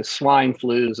various swine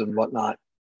flus and whatnot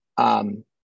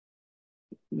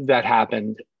that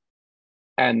happened,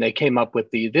 and they came up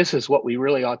with this is what we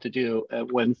really ought to do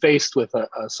when faced with a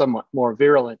somewhat more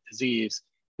virulent disease.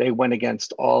 They went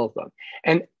against all of them,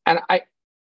 and I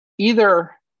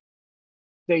either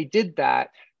they did that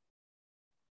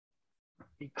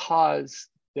because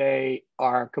they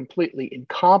are completely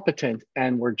incompetent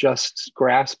and were just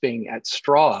grasping at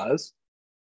straws,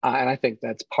 and I think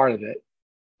that's part of it,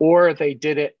 or they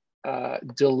did it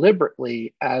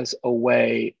deliberately as a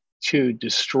way to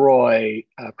destroy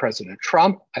President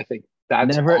Trump. I think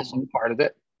that's also part of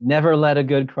it. Never let a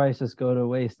good crisis go to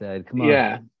waste, Ed. Come on.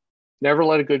 Yeah, never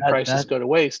let a good crisis go to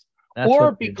waste.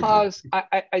 Or because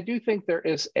I do think there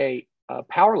is a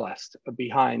power lust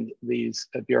behind these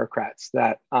bureaucrats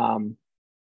that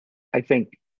I think,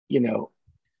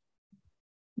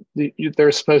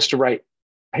 they're supposed to write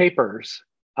papers,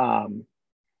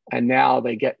 and now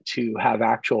they get to have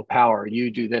actual power. You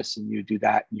do this and you do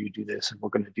that and you do this and we're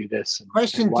going to do this.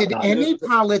 Question, did any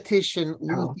politician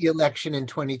lose the election in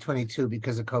 2022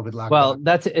 because of COVID lockdown? Well,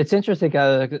 it's interesting.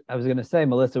 I was going to say,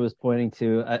 Melissa was pointing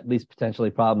to at least potentially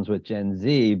problems with Gen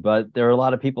Z, but there are a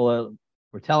lot of people that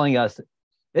were telling us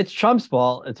it's Trump's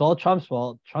fault. It's all Trump's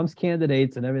fault. Trump's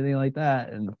candidates and everything like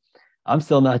that. And I'm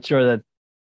still not sure that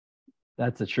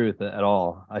that's the truth at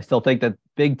all. I still think that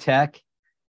big tech's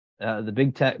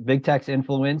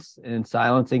influence in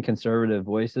silencing conservative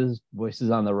voices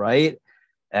on the right,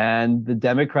 and the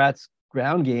Democrats'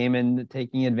 ground game and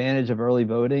taking advantage of early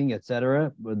voting, et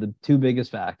cetera, were the two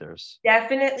biggest factors.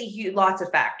 Definitely lots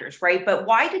of factors, right? But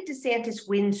why did DeSantis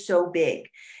win so big?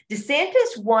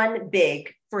 DeSantis won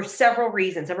big for several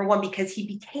reasons. Number one, because he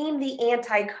became the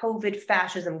anti-COVID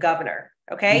fascism governor,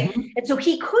 okay? Mm-hmm. And so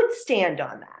he could stand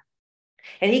on that.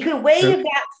 And he could wave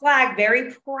that flag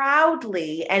very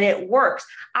proudly, and it works.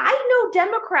 I know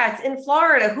Democrats in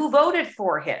Florida who voted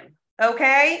for him,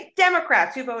 okay?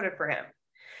 Democrats who voted for him.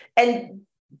 And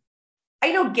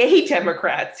I know gay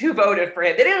Democrats who voted for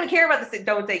him. They didn't care about the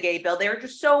Don't Say Gay bill. They were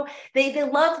just they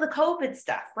love the COVID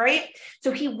stuff, right?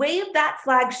 So he waved that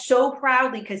flag so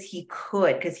proudly because he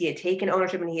could, because he had taken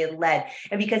ownership and he had led.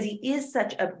 And because he is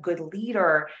such a good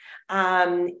leader,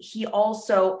 he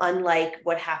also, unlike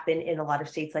what happened in a lot of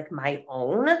states like my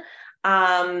own,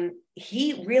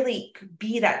 he really could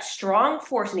be that strong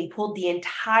force, and he pulled the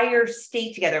entire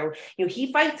state together.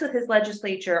 He fights with his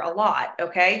legislature a lot,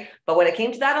 okay? But when it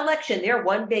came to that election, they're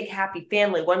one big happy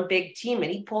family, one big team,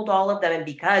 and he pulled all of them. And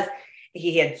because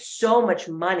he had so much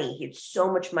money,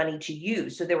 to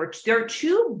use. So there are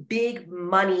two big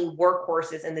money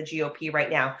workhorses in the GOP right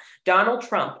now, Donald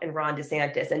Trump and Ron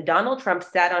DeSantis. And Donald Trump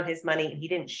sat on his money and he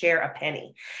didn't share a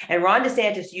penny. And Ron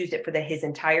DeSantis used it for his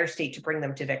entire state to bring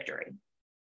them to victory.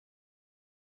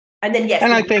 And then, yes.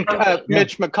 And I think Yeah.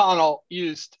 Mitch McConnell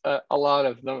used a lot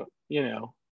of the,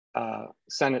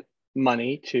 Senate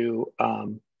money to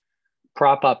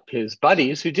prop up his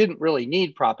buddies who didn't really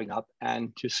need propping up,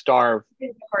 and to starve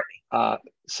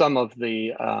some of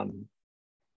the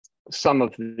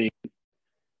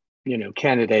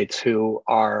candidates who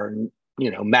are,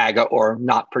 MAGA or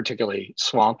not particularly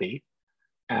swampy.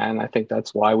 And I think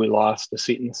that's why we lost a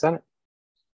seat in the Senate.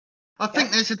 I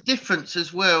think there's a difference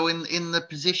as well in the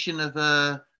position of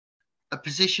a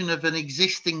position of an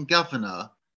existing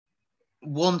governor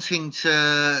wanting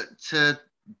to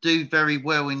do very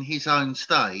well in his own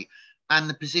state, and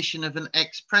the position of an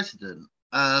ex-president.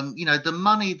 The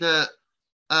money that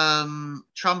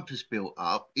Trump has built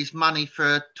up is money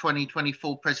for a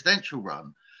 2024 presidential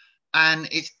run, and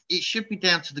it should be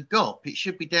down to the GOP. It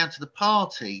should be down to the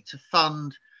party to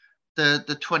fund the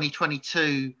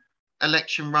 2022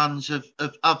 election runs of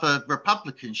other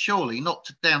Republicans, surely not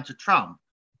down to Trump.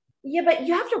 Yeah, but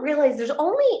you have to realize there's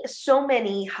only so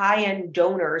many high-end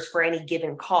donors for any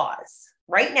given cause.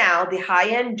 Right now, the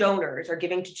high-end donors are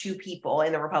giving to two people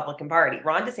in the Republican Party,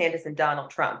 Ron DeSantis and Donald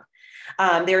Trump.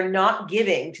 They're not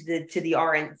giving to the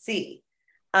RNC.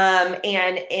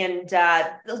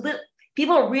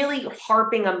 People are really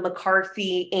harping on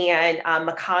McCarthy and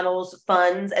McConnell's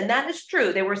funds, and that is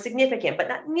true. They were significant, but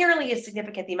not nearly as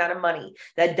significant the amount of money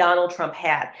that Donald Trump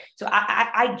had. So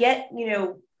I get,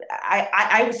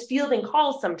 I was fielding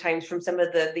calls sometimes from some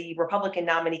of the Republican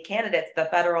nominee candidates at the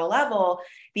federal level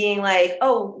being like,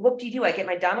 oh, what do you do? I get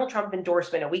my Donald Trump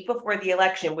endorsement a week before the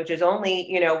election, which is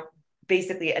only,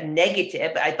 basically a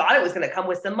negative. I thought it was going to come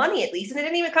with some money at least, and it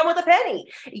didn't even come with a penny.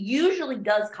 It usually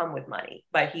does come with money,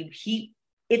 but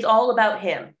it's all about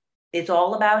him. It's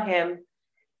all about him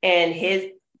and his,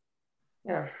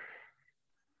 there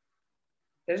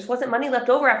just wasn't money left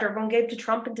over after everyone gave to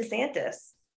Trump and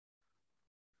DeSantis.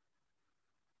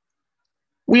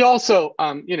 We also,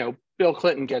 Bill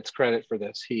Clinton gets credit for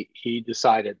this. He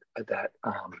decided that,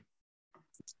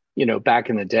 back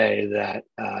in the day that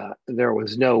there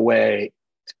was no way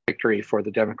to victory for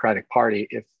the Democratic Party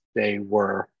if they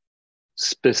were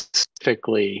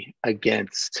specifically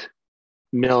against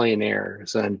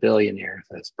millionaires and billionaires,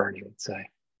 as Bernie would say.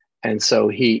 And so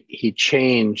he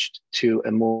changed to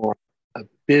a more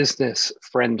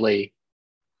business-friendly,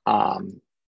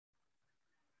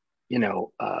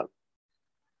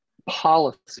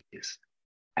 policies,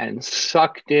 and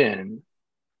sucked in,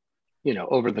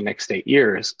 over the next 8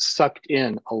 years, sucked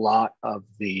in a lot of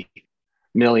the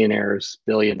millionaires,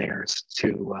 billionaires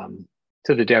to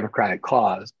the Democratic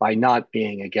cause by not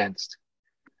being against,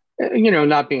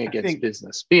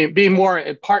 business, being more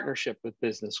in partnership with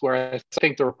business. Whereas I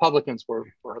think the Republicans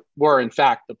were in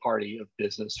fact the party of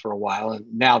business for a while, and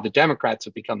now the Democrats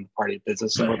have become the party of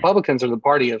business, and Republicans are the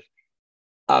party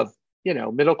of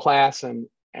middle class and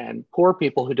poor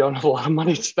people who don't have a lot of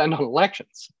money to spend on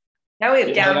elections. Now we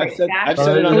have downright I've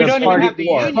said it on we the don't show even have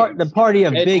before. The party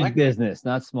of big business,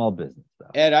 not small business. Though.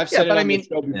 Ed, I've said it on the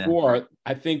show Yeah. before.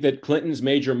 I think that Clinton's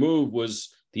major move was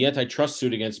the antitrust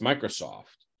suit against Microsoft,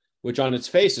 which on its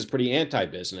face is pretty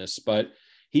anti-business, but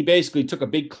he basically took a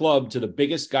big club to the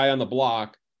biggest guy on the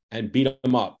block and beat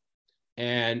him up.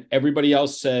 And everybody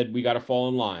else said, we got to fall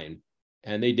in line.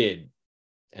 And they did.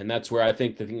 And that's where I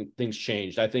think things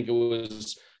changed. I think it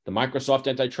was the Microsoft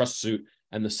antitrust suit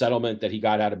and the settlement that he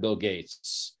got out of Bill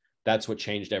Gates. That's what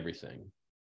changed everything.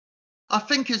 I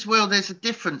think as well, there's a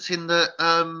difference in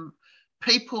that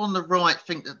people on the right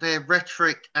think that their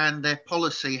rhetoric and their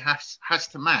policy has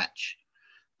to match.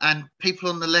 And people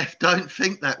on the left don't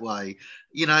think that way.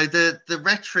 The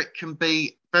rhetoric can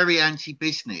be very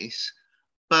anti-business,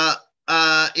 but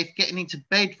if getting into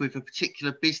bed with a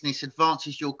particular business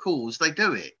advances your cause, they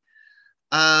do it.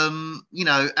 And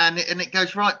it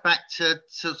goes right back to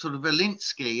sort of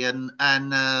Alinsky and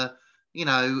the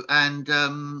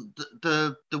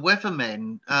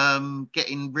weathermen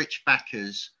getting rich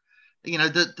backers.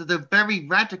 The very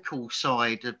radical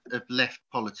side of left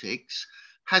politics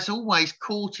has always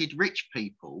courted rich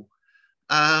people.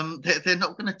 They're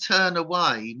not going to turn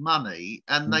away money,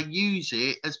 and they use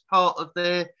it as part of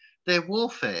their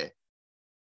warfare.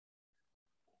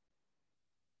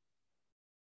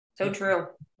 So true.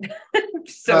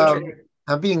 So true.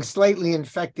 I'm being slightly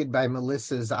infected by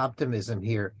Melissa's optimism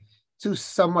here. Two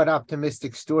somewhat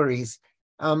optimistic stories.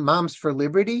 Moms for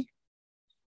Liberty,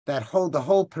 the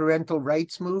whole parental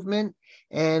rights movement.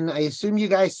 And I assume you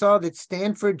guys saw that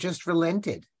Stanford just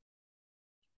relented.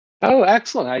 Oh,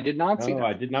 excellent. I did not see that.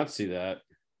 I did not see that.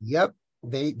 Yep.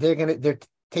 They're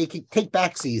taking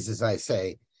backsies, as I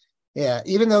say. Yeah,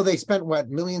 even though they spent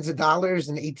millions of dollars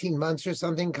in 18 months or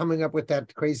something coming up with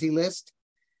that crazy list,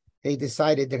 they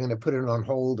decided they're going to put it on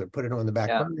hold or put it on the back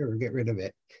burner or get rid of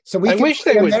it. So we I can wish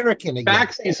play they would American again.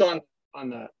 vaccines on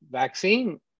the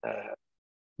vaccine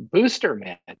booster,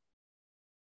 man.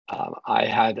 I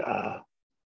had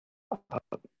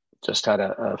just had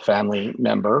a family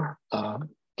member,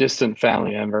 distant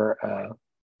family member,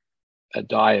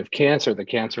 die of cancer. The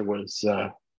cancer was,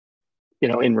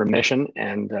 in remission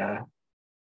and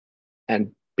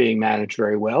being managed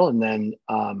very well. And then,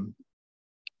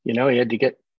 he had to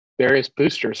get various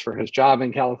boosters for his job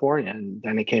in California, and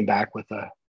then he came back with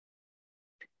a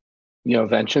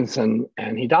vengeance, and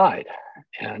he died.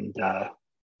 And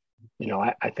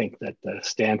I think that the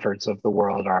Stanfords of the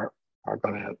world are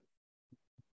going to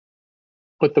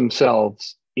put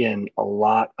themselves in a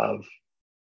lot of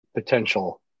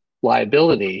potential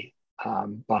liability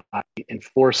by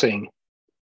enforcing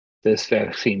this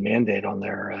vaccine mandate on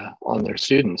their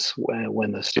students,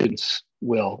 when the students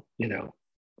will,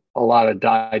 a lot of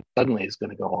die suddenly is going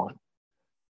to go on.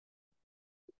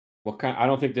 I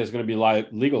don't think there's going to be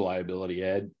legal liability,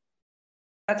 Ed.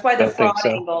 That's why the fraud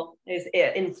angle is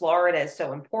in Florida is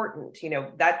so important.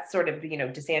 That's sort of,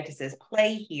 DeSantis's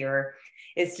play here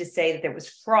is to say that there was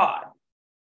fraud.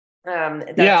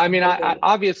 I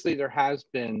obviously there has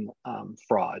been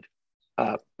fraud,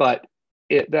 but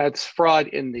that's fraud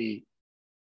in the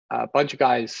bunch of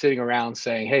guys sitting around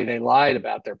saying, hey, they lied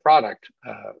about their product,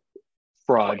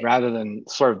 fraud, right, rather than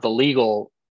sort of the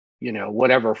legal,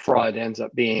 whatever fraud ends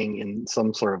up being in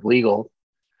some sort of legal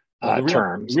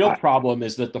terms. The real problem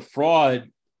is that the fraud,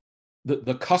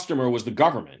 the customer was the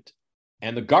government,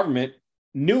 and the government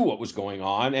knew what was going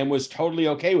on and was totally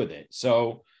okay with it.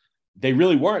 So they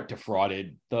really weren't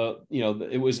defrauded.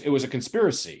 It was a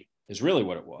conspiracy is really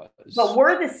what it was. But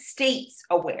were the states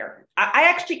aware? I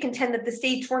actually contend that the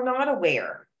states were not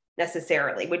aware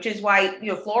necessarily, which is why,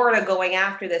 Florida going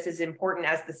after this is important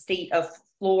as the state of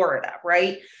Florida,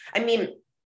 right? I mean,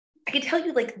 I can tell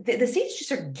you, like, the states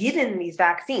just are given these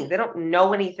vaccines. They don't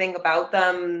know anything about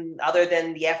them other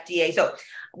than the FDA. So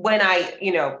when I,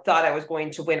 thought I was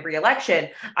going to win re-election,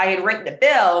 I had written a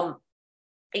bill,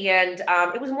 and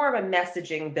it was more of a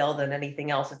messaging bill than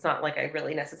anything else. It's not like I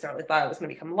really necessarily thought it was going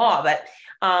to become law, but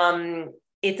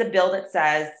it's a bill that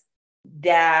says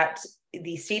that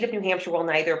the state of New Hampshire will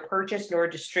neither purchase nor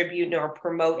distribute nor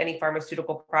promote any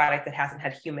pharmaceutical product that hasn't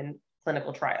had human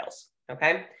clinical trials.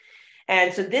 Okay.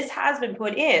 And so this has been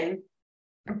put in,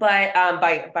 but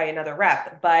by another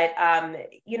rep. But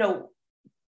we've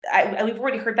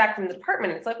already heard back from the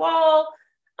department. It's like, well,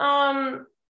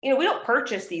 we don't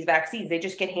purchase these vaccines; they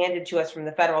just get handed to us from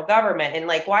the federal government. And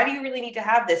like, why do you really need to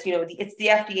have this? It's the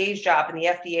FDA's job, and the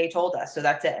FDA told us, so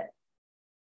that's it.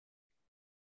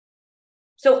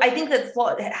 So I think that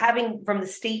having from the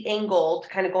state angle,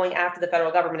 kind of going after the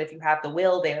federal government, if you have the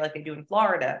will there, like they do in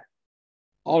Florida.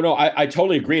 Oh, no, I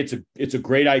totally agree. It's a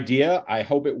great idea. I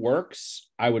hope it works.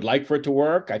 I would like for it to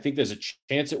work. I think there's a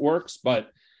chance it works, but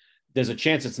there's a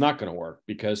chance it's not going to work,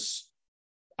 because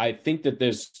I think that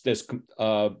there's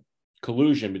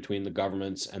collusion between the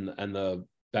governments and the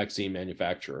vaccine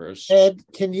manufacturers. Ed,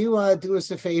 can you do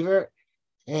us a favor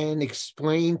and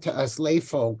explain to us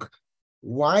layfolk,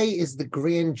 why is the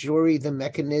grand jury the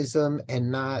mechanism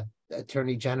and not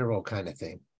attorney general kind of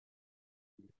thing?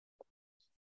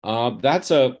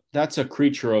 That's a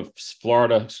creature of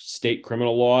Florida state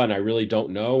criminal law, and I really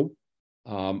don't know.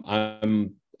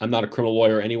 I'm not a criminal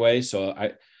lawyer anyway, so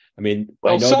I mean,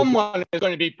 well, someone is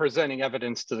going to be presenting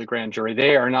evidence to the grand jury.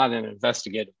 They are not an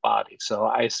investigative body, so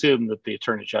I assume that the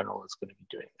attorney general is going to be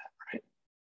doing that, right?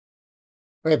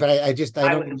 Right, but I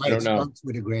don't know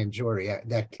with a grand jury.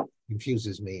 That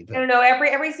confuses me. But. I don't know.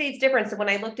 Every state's different. So when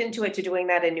I looked into it to doing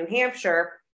that in New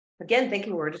Hampshire, again,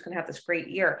 thinking we were just going to have this great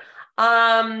year,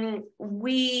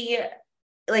 we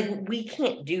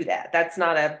can't do that. That's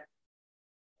not a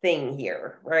thing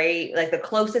here, right? Like the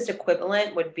closest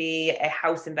equivalent would be a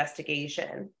House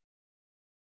investigation.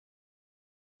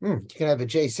 You can have a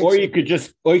J6, or you could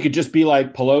just be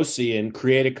like Pelosi and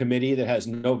create a committee that has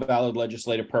no valid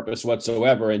legislative purpose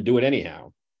whatsoever and do it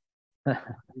anyhow.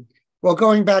 Well,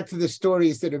 going back to the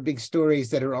stories that are big stories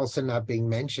that are also not being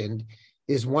mentioned,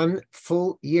 is 1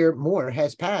 full year more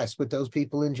has passed with those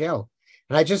people in jail.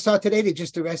 And I just saw today they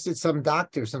just arrested some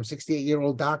doctor, some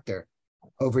 68-year-old doctor,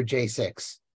 over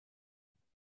J6.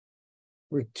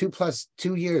 We're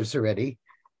 2 years already,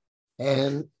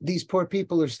 and these poor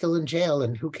people are still in jail,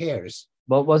 and who cares?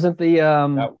 But wasn't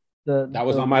that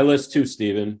was on my list too,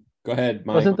 Stephen? Go ahead,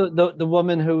 Mike. Wasn't the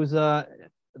woman who's the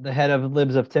head of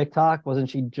Libs of TikTok? Wasn't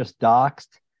she just doxxed?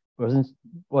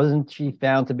 Wasn't she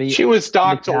found to be? She was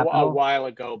doxxed a while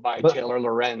ago by Taylor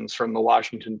Lorenz from the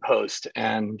Washington Post,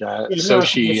 and so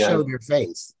she showed her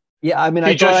face. Yeah, I mean,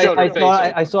 He just showed her face.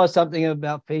 I saw something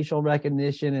about facial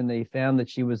recognition, and they found that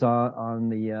she was on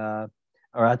the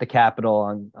or at the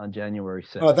Capitol on January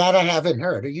 6th. Oh, that I haven't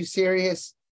heard. Are you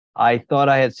serious? I thought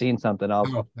I had seen something.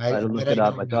 Oh, I that looked I it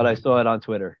up. don't I thought know. I saw it on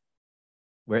Twitter,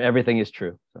 where everything is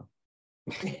true. So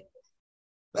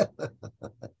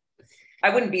I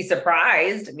wouldn't be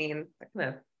surprised. I mean,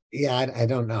 Yeah, I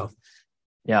don't know.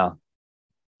 yeah.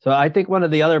 So I think one of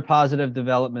the other positive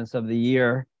developments of the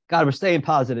year. God, we're staying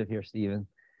positive here, Stephen.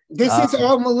 This is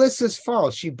all Melissa's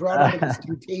fault. She brought all this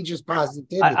contagious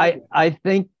positivity. I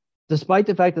think, despite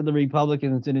the fact that the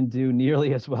Republicans didn't do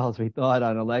nearly as well as we thought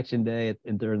on election day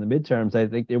and during the midterms, I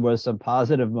think there was some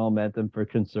positive momentum for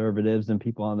conservatives and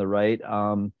people on the right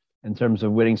in terms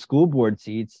of winning school board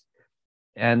seats.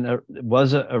 And it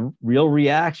was a real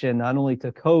reaction, not only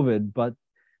to COVID, but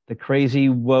the crazy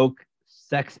woke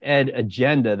sex ed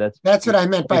agenda. That's what I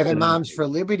meant by the Moms for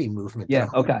Liberty movement. Yeah,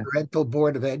 okay. Parental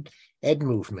Board of Ed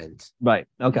movement. Right.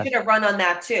 Okay. You should have run on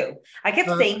that too. I kept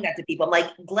saying that to people. I'm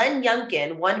like, Glenn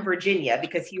Youngkin won Virginia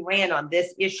because he ran on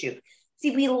this issue.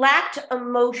 See, we lacked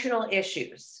emotional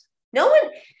issues. No one,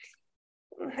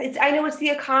 I know it's the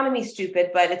economy,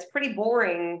 stupid, but it's pretty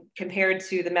boring compared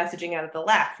to the messaging out of the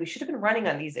left. We should have been running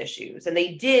on these issues, and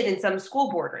they did in some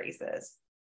school board races.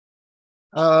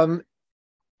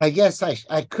 I guess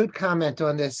I could comment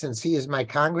on this since he is my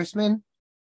congressman.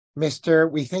 We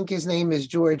think his name is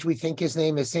George, we think his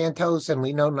name is Santos, and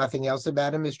we know nothing else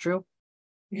about him is true.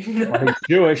 Well, he's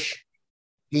Jewish.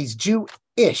 He's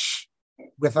Jewish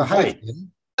with a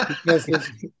hyphen because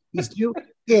he's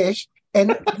Jewish,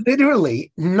 and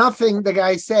literally nothing the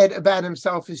guy said about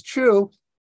himself is true.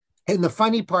 And the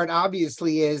funny part,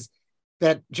 obviously, is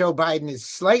that Joe Biden is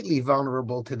slightly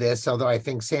vulnerable to this, although I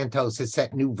think Santos has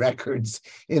set new records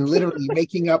in literally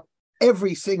making up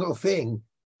every single thing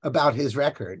about his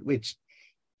record, which,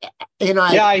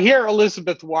 I hear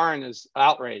Elizabeth Warren is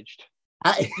outraged.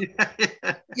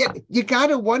 Yeah, you got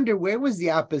to wonder, where was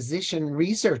the opposition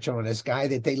research on this guy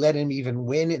that they let him even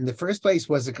win in the first place?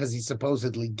 Was it because he's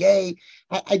supposedly gay?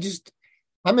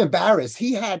 I'm embarrassed.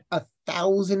 He had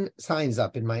 1,000 signs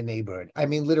up in my neighborhood. I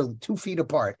mean, literally 2 feet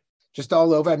apart, just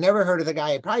all over. I never heard of the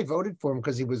guy. I probably voted for him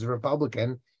because he was a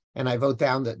Republican, and I vote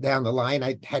down the line.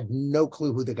 I had no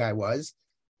clue who the guy was,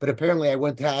 but apparently I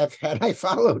wouldn't have had I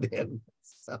followed him.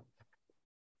 So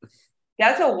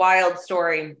that's a wild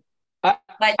story. I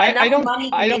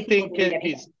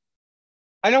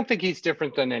don't think he's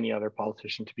different than any other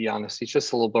politician, to be honest. He's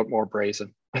just a little bit more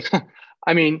brazen.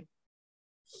 I mean,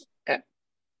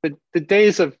 the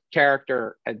days of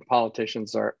character and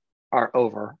politicians are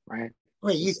over, right?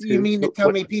 Wait, you mean to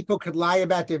tell me people could lie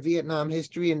about their Vietnam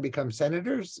history and become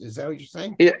senators? Is that what you're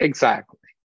saying? Yeah, exactly.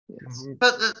 Yes. Mm-hmm.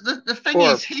 But the thing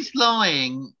is, he's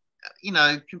lying,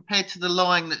 compared to the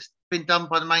lying that's been done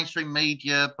by the mainstream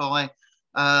media, by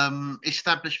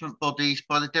establishment bodies,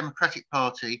 by the Democratic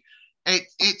Party.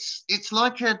 It's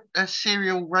like a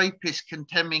serial rapist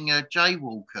condemning a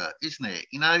jaywalker, isn't it?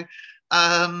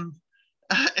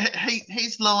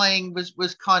 His lying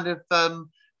was kind of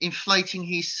inflating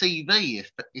his CV,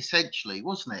 essentially,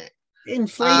 wasn't it?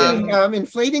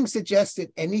 Inflating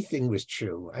suggested anything was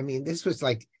true. I mean, this was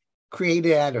like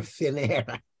created out of thin air,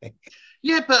 I think.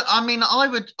 Yeah, but I mean, I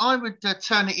would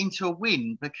turn it into a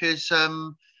win because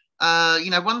one of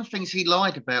the things he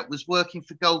lied about was working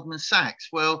for Goldman Sachs.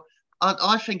 Well,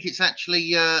 I think it's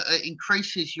actually it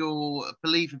increases your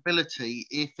believability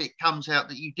if it comes out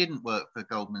that you didn't work for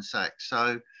Goldman Sachs.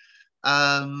 So,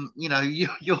 you're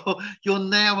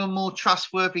now a more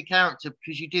trustworthy character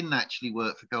because you didn't actually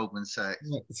work for Goldman Sachs.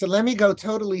 So let me go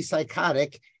totally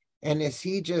psychotic. And is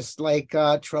he just like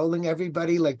trolling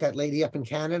everybody like that lady up in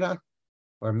Canada?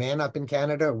 Or man up in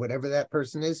Canada, or whatever that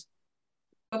person is?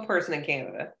 What person in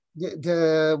Canada?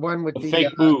 The one with the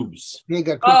fake boobs.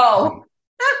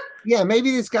 Yeah, maybe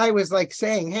this guy was like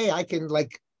saying, hey, I can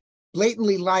like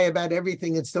blatantly lie about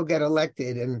everything and still get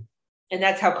elected. And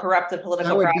that's how corrupt the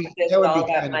political process is. It's all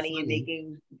about money and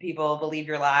making people believe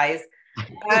your lies.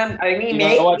 I mean,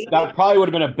 maybe that probably would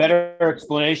have been a better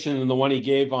explanation than the one he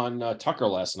gave on Tucker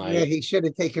last night. Yeah, he should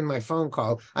have taken my phone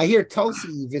call. I hear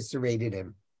Tulsi eviscerated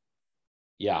him.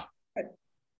 Yeah.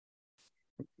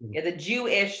 Yeah, the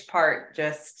Jewish part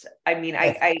just, I mean,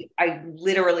 I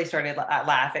literally started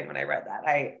laughing when I read that.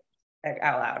 I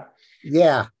out loud.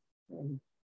 Yeah.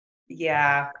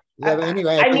 Yeah. But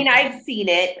anyway, I mean, I've seen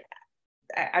it.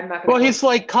 I'm not going to. Well, he's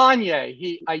like Kanye.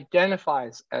 He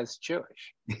identifies as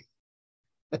Jewish.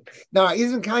 No,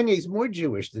 isn't Kanye's more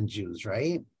Jewish than Jews,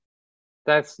 right?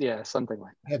 That's, something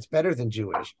like that. That's better than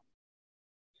Jewish.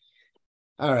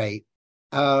 All right.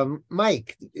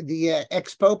 Mike, the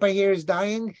ex-pope I hear is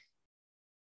dying.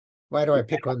 Why do I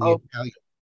pick on the Oh.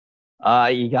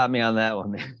 Italian? You got me on that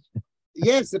one, man.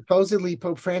 Yes, supposedly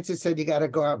Pope Francis said you got to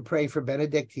go out and pray for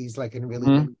Benedict. He's like in really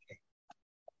good shape.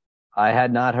 I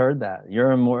had not heard that.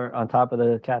 You're more on top of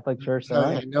the Catholic Church than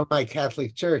I know my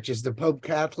Catholic Church. Is the Pope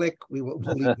Catholic? We'll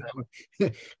leave that one.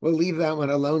 We'll leave that one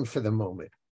alone for the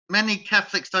moment. Many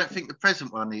Catholics don't think the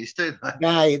present one is, do they?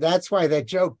 Yeah, that's why that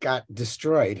joke got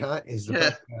destroyed, huh? Is the Yeah.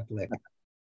 Pope Catholic?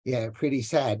 Yeah, pretty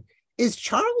sad. Is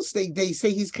Charles? They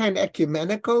say he's kind of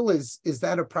ecumenical. Is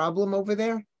that a problem over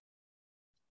there?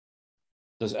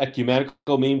 Does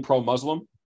ecumenical mean pro-Muslim?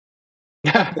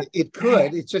 It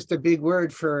could. It's just a big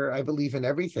word for I believe in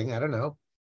everything. I don't know.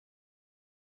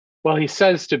 Well, he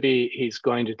says he's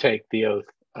going to take the oath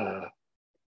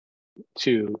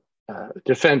to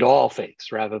defend all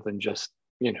faiths rather than just,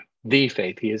 the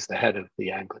faith. He is the head of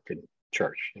the Anglican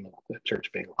Church, the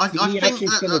church being. I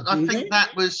think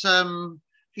that was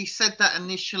he said that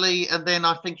initially, and then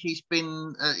I think it's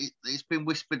been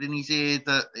whispered in his ear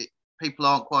that people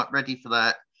aren't quite ready for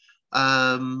that.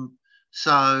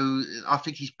 So I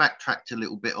think he's backtracked a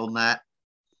little bit on that.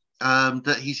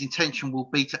 That his intention will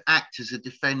be to act as a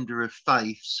defender of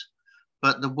faiths,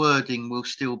 but the wording will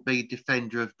still be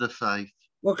defender of the faith.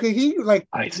 Well, could he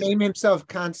name himself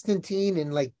Constantine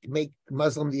and make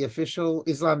Islam the official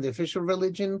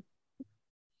religion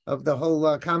of the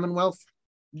whole Commonwealth?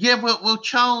 Yeah, well,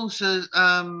 Charles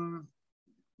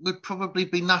would probably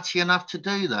be nutty enough to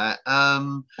do that.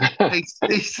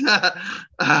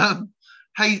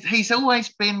 He's always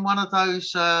been one of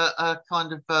those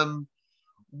kind of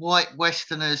white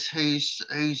Westerners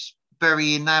who's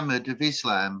very enamoured of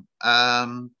Islam.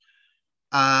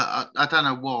 I don't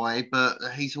know why, but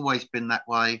he's always been that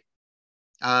way.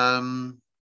 A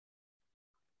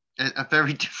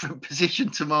very different position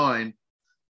to mine.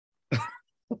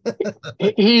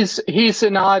 He's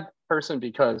an odd person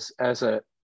because as a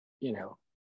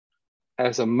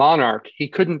monarch, he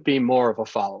couldn't be more of a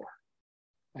follower.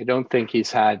 I don't think he's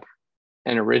had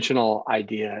an original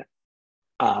idea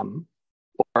or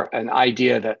an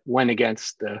idea that went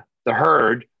against the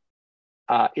herd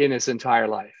in his entire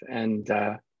life. And,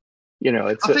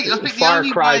 it's a far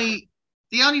cry.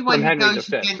 The only way he goes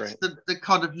against right? the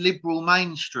kind of liberal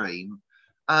mainstream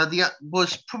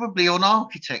was probably on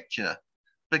architecture,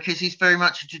 because he's very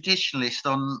much a traditionalist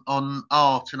on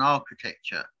art and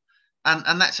architecture.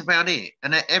 And that's about it.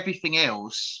 And everything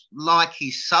else, like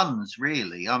his sons,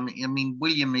 really. I mean,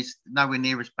 William is nowhere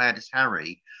near as bad as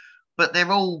Harry, but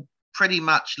they're all pretty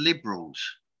much liberals.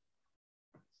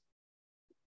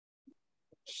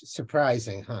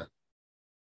 Surprising, huh?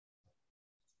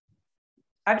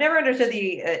 I've never understood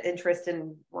the interest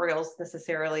in royals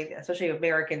necessarily, especially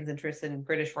Americans' interest in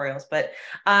British royals. But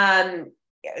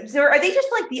so are they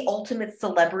just like the ultimate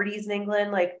celebrities in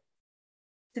England? Like,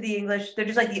 to the English, they're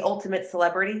just like the ultimate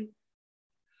celebrity?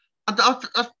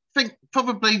 I think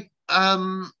probably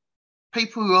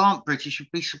people who aren't British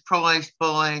would be surprised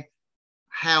by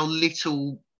how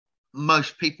little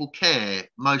most people care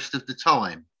most of the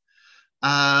time.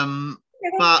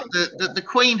 But the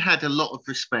Queen had a lot of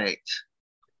respect,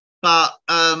 but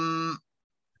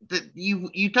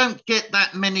you don't get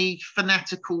that many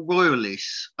fanatical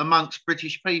royalists amongst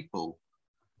British people.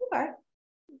 Okay.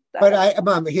 But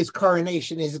his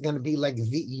coronation isn't going to be like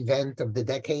the event of the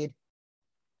decade.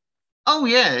 Oh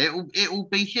yeah, it will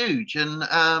be huge, and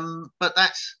but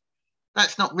that's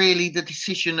not really the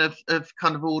decision of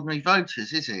kind of ordinary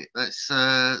voters, is it?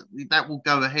 That will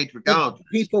go ahead regardless.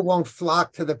 But people won't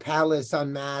flock to the palace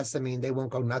en masse. I mean, they won't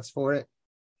go nuts for it.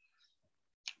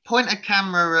 Point a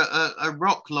camera at a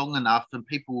rock long enough, and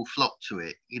people will flock to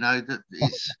it.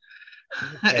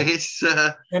 That is. Okay.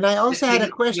 And I also had a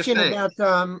question about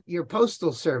your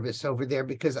postal service over there,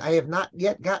 because I have not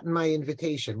yet gotten my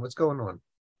invitation. What's going on?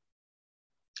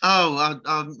 Oh,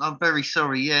 I'm very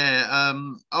sorry. Yeah,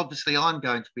 obviously I'm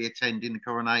going to be attending the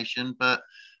coronation, but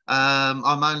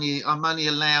I'm only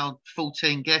allowed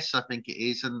 14 guests, I think it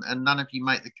is, and none of you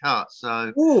make the cut.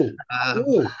 So, ooh.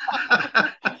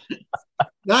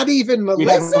 Not even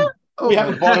Melissa. We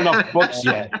haven't bought enough books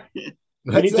yet.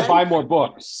 We need to buy more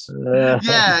books.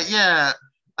 Yeah.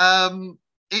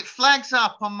 It flags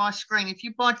up on my screen. If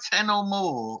you buy 10 or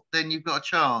more, then you've got a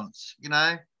chance,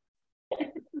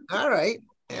 All right.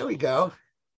 There we go.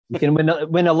 You can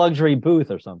win a luxury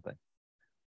booth or something.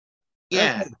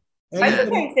 Yeah. I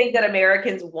sometimes think that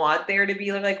Americans want there to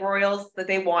be like royals, that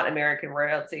they want American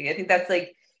royalty. I think that's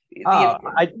like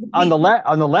on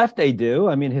the left they do.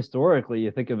 I mean, historically,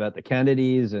 you think about the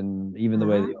Kennedys and even the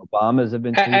way the Obamas have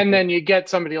been treated. And then you get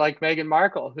somebody like Meghan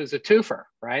Markle, who's a twofer,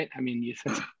 right? I mean, you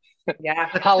think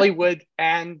Hollywood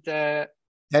and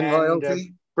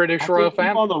royalty, British I royal think people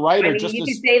family. on the right I are mean, just you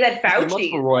could as say that much Fauci for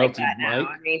is like royalty, that now. Mike.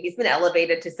 I mean, he's been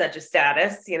elevated to such a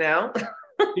status, you know.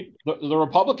 The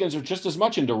Republicans are just as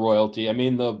much into royalty. I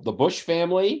mean, the Bush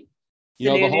family, The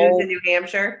new news in New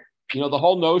Hampshire. the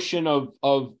whole notion of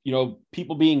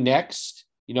people being next,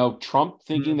 Trump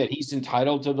thinking that he's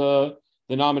entitled to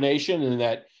the nomination,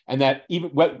 and that even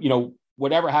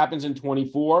whatever happens in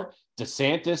 24,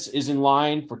 DeSantis is in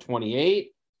line for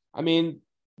 28. I mean,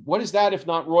 what is that if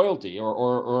not royalty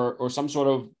or some sort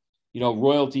of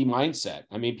royalty mindset?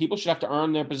 I mean, people should have to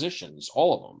earn their positions,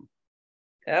 all of them.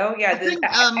 Oh yeah,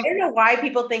 I don't know why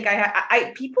people think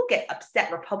people get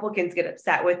upset. Republicans get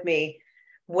upset with me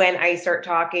when I start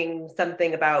talking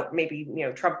something about maybe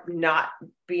Trump not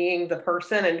being the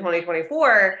person in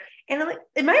 2024, and I'm like,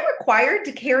 am I required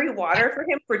to carry water for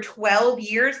him for 12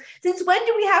 years? Since when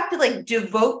do we have to like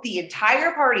devote the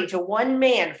entire party to one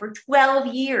man for 12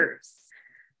 years?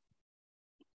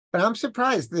 But I'm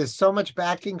surprised there's so much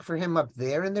backing for him up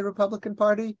there in the Republican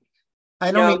Party.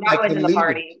 I No, don't mean not like within the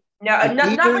party. No, The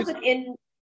not like leaders- within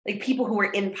like people who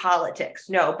are in politics.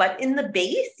 No, but in the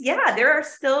base, yeah, there are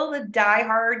still the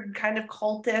diehard kind of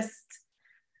cultist,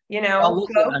 Well,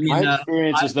 listen, folks. I mean, My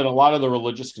experience is that a lot of the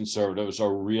religious conservatives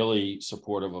are really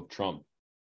supportive of Trump.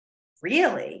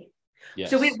 Really? Yes.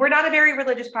 So we're not a very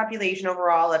religious population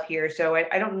overall up here. So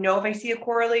I don't know if I see a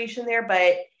correlation there,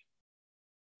 but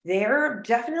they're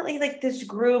definitely like this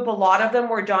group. A lot of them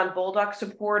were John Bullock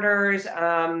supporters,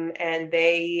 and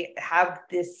they have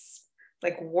this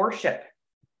like worship.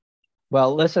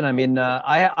 well, listen, I mean,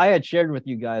 I had shared with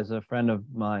you guys, a friend of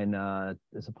mine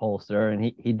is a pollster,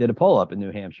 and he did a poll up in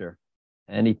New Hampshire,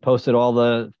 and he posted all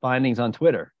the findings on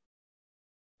Twitter.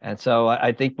 And so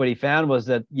I think what he found was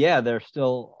that, yeah, there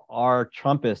still are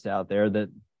Trumpists out there, that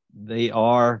they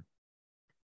are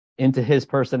into his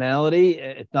personality.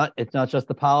 It's not just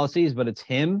the policies, but it's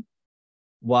him.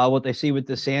 While what they see with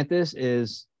DeSantis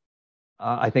is,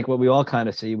 I think what we all kind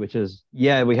of see, which is,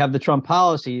 yeah, we have the Trump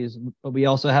policies, but we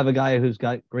also have a guy who's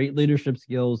got great leadership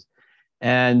skills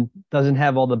and doesn't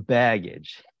have all the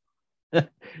baggage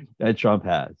that Trump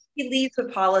has. He leads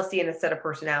with policy and instead of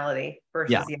personality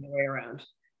versus Yeah. the other way around,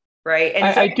 right? And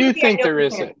I do think there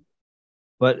is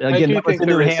But again, that was the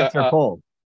New Hampshire poll.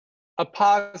 a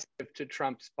positive to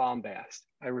Trump's bombast.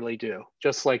 I really do.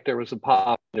 Just like there was a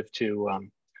positive to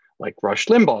like Rush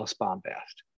Limbaugh's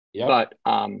bombast. Yep. But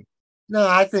No,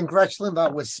 I think Rush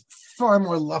Limbaugh was far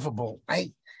more lovable. Rush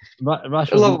a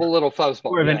was lovable little fuzzball.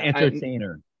 more of an Yeah,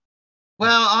 entertainer.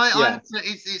 Well, Yeah.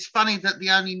 it's funny that the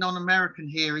only non-American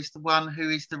here is the one who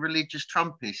is the religious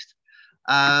Trumpist,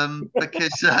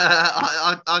 because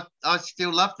I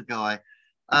still love the guy.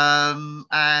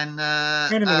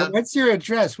 Wait a minute, what's your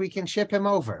address? We can ship him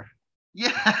over.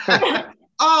 Yeah.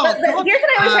 But God. here's what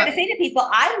I always try to say to people.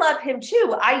 I love him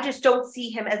too. I just don't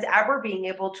see him as ever being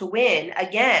able to win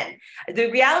again. The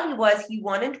reality was he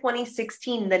won in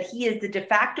 2016, that he is the de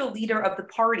facto leader of the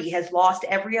party, has lost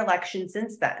every election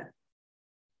since then.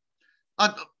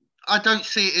 I don't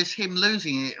see it as him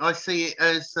losing it. I see it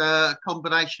as a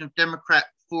combination of Democrat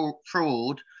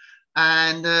fraud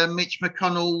and Mitch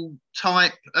McConnell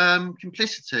type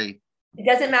complicity. It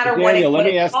doesn't matter Daniel, what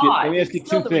let me it's ask you. called. Let me ask you It's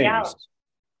still two the things. reality.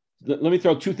 Let me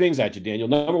throw two things at you, Daniel.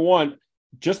 Number one,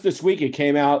 just this week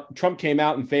Trump came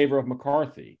out in favor of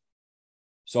McCarthy.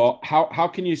 So how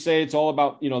can you say it's all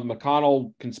about the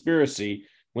McConnell conspiracy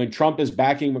when Trump is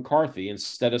backing McCarthy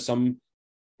instead of some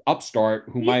upstart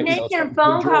who He's might making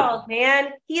phone calls, man.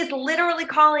 He is literally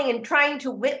calling and trying to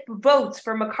whip votes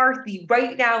for McCarthy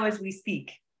right now as we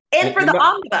speak, and for the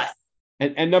omnibus.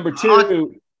 And number two,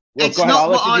 well, go ahead. I'll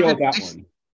let you deal with that one.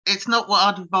 It's not what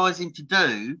I'd advise him to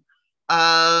do. He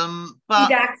But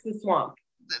backs the swamp.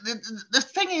 The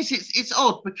thing is, it's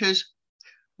odd because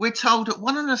we're told at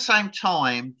one and the same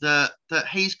time that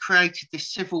he's created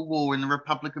this civil war in the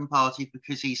Republican Party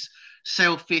because he's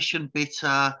selfish and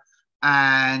bitter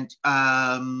and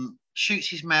shoots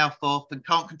his mouth off and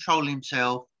can't control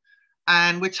himself.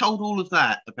 And we're told all of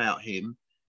that about him.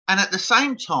 And at the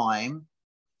same time,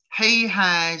 he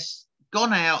has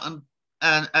gone out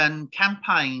and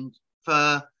campaigned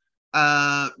for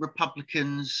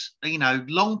Republicans,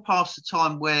 long past the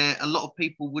time where a lot of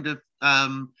people would have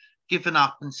given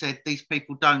up and said these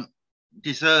people don't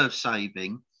deserve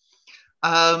saving.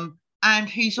 And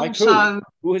he's like also,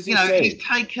 who has he saved?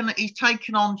 he's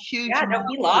taken on huge. Yeah, no,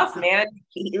 he lost, man.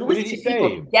 It was to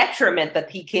people's detriment that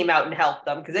he came out and helped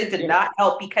them, because it did not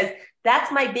help. Because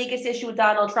that's my biggest issue with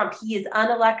Donald Trump. He is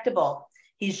unelectable.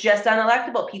 He's just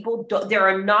unelectable. There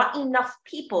are not enough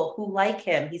people who like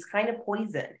him. He's kind of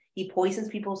poison. He poisons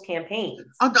people's campaigns.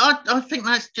 I think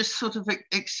that's just sort of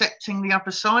accepting the other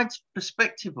side's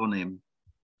perspective on him.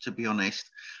 to be honest.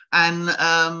 And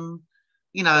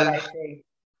you know, I agree.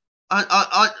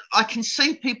 I can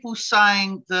see people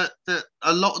saying that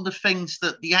a lot of the things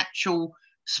that the actual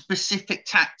specific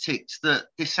tactics that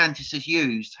DeSantis has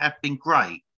used have been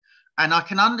great. And I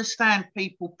can understand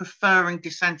people preferring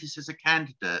DeSantis as a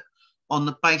candidate on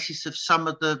the basis of some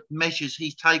of the measures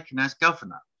he's taken as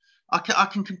governor. I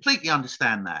can completely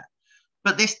understand that.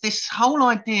 But this whole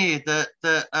idea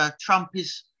that Trump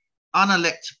is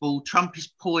unelectable, Trump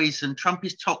is poison, Trump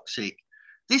is toxic,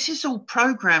 this is all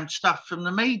programmed stuff from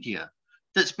the media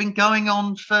that's been going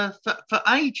on for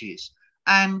ages.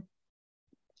 And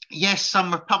yes,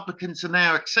 some Republicans are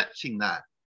now accepting that.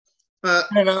 But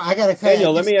I don't know. I got to tell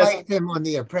Daniel, you, I let just me ask. liked him on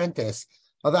The Apprentice.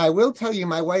 Although I will tell you,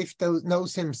 my wife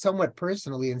knows him somewhat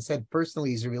personally and said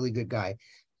personally he's a really good guy.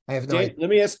 I have no idea. Let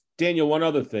me ask Daniel one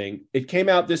other thing. It came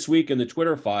out this week in the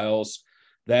Twitter files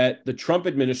that the Trump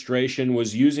administration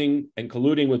was using and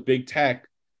colluding with big tech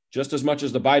just as much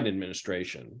as the Biden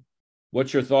administration.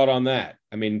 What's your thought on that?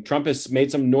 I mean, Trump has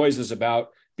made some noises about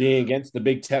being against the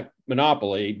big tech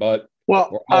monopoly, but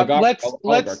Well, let's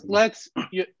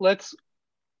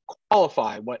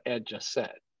qualify what Ed just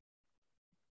said.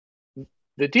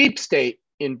 The deep state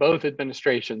in both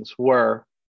administrations were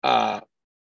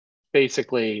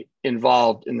basically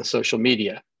involved in the social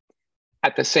media.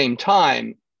 At the same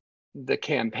time, the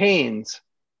campaigns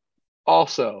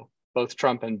also, both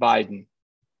Trump and Biden,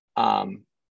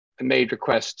 made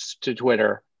requests to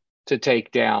Twitter to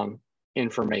take down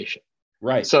information.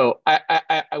 right. So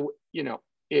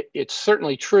it's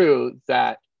certainly true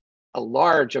that a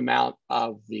large amount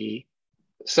of the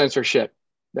censorship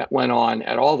that went on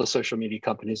at all the social media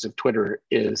companies, if Twitter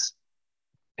is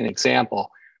an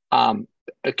example,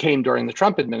 it came during the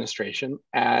Trump administration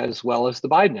as well as the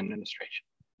Biden administration.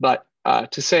 But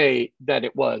to say that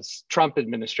it was Trump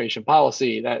administration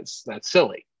policy, that's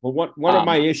silly. Well, one of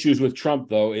my issues with Trump,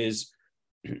 though, is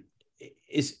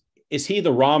he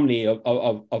the Romney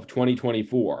of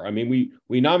 2024? I mean,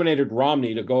 we nominated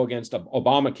Romney to go against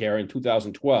Obamacare in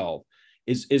 2012.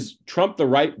 Is Trump the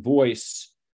right voice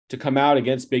to come out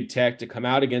against big tech, to come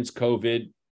out against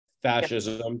COVID,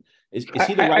 fascism? Is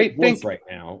he the right voice right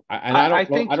now? I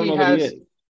don't know that he is.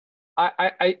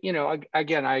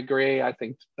 Again, I agree. I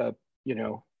think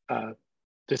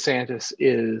DeSantis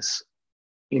is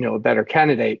a better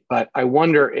candidate, but I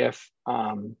wonder if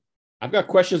I've got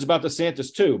questions about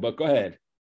DeSantis too, but go ahead.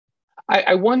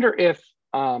 I wonder if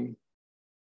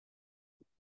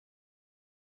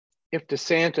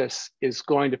DeSantis is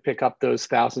going to pick up those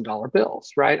 $1,000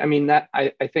 bills, right? I mean, that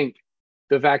I think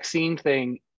the vaccine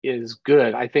thing is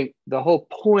good. I think the whole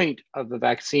point of the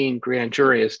vaccine grand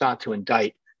jury is not to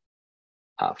indict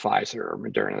Pfizer or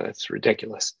Moderna. That's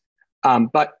ridiculous.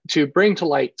 But to bring to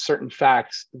light certain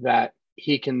facts that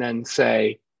he can then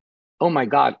say, oh my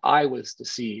God, I was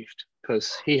deceived,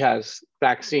 because he has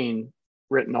vaccine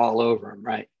written all over him,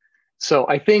 right? So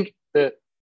I think that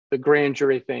the grand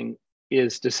jury thing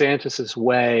is DeSantis's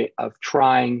way of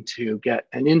trying to get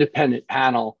an independent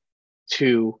panel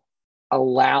to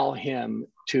allow him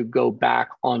to go back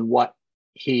on what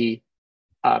he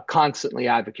constantly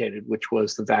advocated, which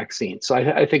was the vaccine. So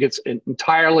I think it's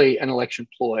entirely an election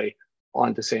ploy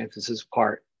on DeSantis's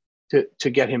part to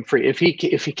get him free. If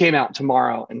he came out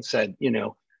tomorrow and said,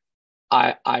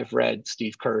 I've read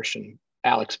Steve Kirsch and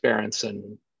Alex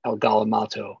Berenson, Agato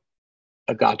Malo,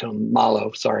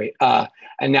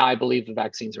 and now I believe the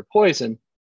vaccines are poison,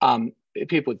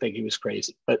 people would think he was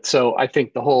crazy. But so I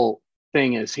think the whole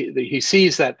thing is he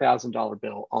sees that $1,000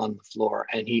 bill on the floor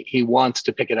and he wants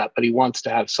to pick it up, but he wants to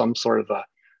have some sort of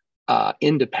a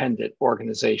independent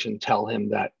organization tell him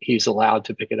that he's allowed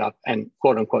to pick it up and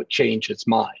quote unquote change its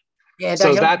mind. Yeah,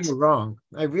 so I hope you're wrong.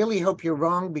 I really hope you're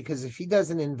wrong, because if he does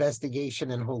an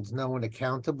investigation and holds no one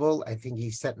accountable, I think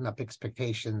he's setting up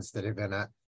expectations that are gonna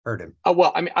hurt him.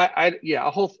 Well, I mean,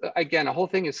 a whole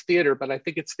thing is theater, but I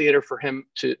think it's theater for him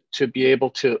to be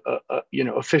able to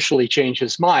officially change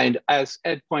his mind. As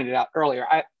Ed pointed out earlier,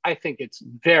 I think it's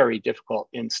very difficult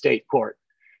in state court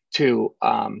to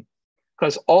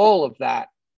because all of that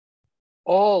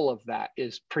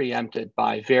is preempted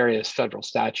by various federal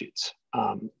statutes.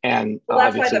 And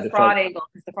that's why the fraud angle,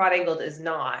 because the fraud angle is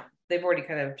not. They've already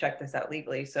kind of checked this out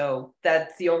legally, so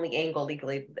that's the only angle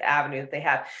legally, the avenue that they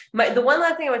have. The one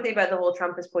last thing I would say about the whole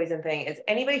Trump is poison thing is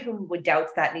anybody who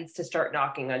doubts that needs to start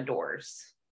knocking on doors,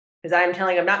 because I'm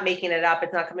not making it up.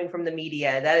 It's not coming from the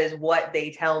media. That is what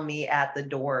they tell me at the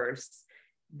doors.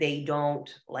 They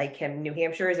don't like him. New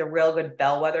Hampshire is a real good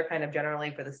bellwether kind of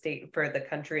generally for the state, for the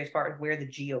country, as far as where the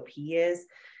GOP is.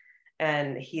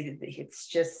 And it's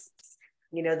just,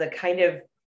 the kind of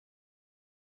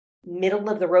middle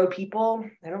of the road people,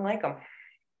 I don't like them.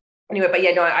 Anyway, but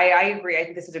yeah, no, I agree. I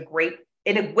think this is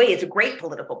in a way, it's a great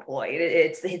political ploy.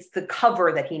 It's the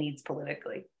cover that he needs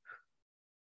politically.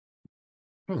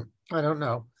 I don't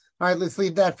know. All right, let's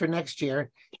leave that for next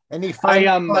year. Any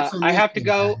final thoughts on I have to this,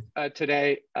 go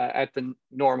today at the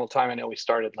normal time. I know we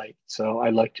started late, so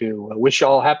I'd like to wish you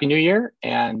all Happy New Year,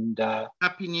 and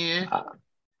Happy New Year.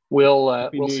 we'll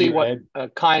New see Year,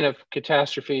 what kind of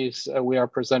catastrophes we are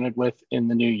presented with in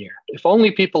the new year. If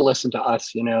only people listen to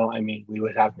us, we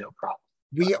would have no problem.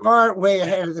 We are way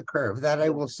ahead of the curve, that I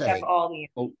will say.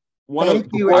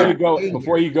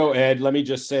 Before you go, Ed, let me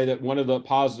just say that one of the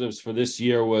positives for this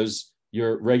year was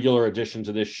your regular addition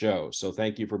to this show. So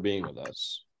thank you for being with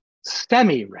us.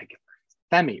 Semi-regular.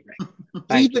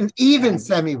 Even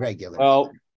semi-regular.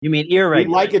 Well, you mean irregular? We'd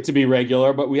like it to be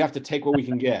regular, but we have to take what we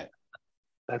can get.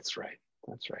 That's right.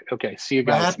 Okay. See you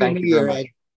guys. Happy Thank New you very Year, much.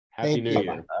 Ed. Happy New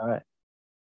Year. All right.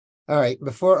 All right.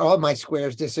 Before all my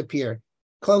squares disappear,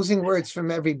 closing words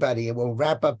from everybody, and we'll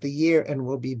wrap up the year and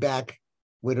we'll be back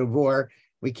with a roar.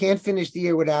 We can't finish the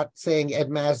year without saying Ed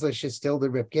Maslish is still the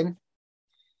Ripken.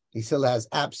 He still has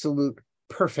absolute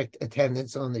perfect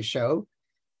attendance on the show,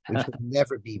 which will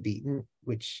never be beaten,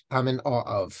 which I'm in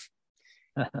awe of.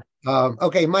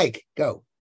 Okay, Mike, go.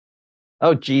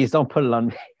 Oh, geez, don't put it on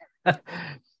me.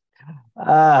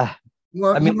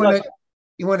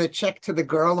 You want to check to the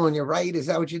girl on your right? Is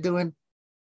that what you're doing?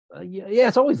 Yeah,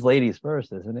 it's always ladies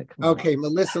first, isn't it? Okay,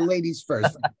 Melissa, ladies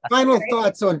first. Final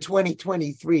thoughts on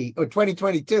 2023 or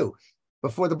 2022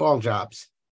 before the ball drops.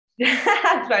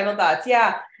 Final thoughts.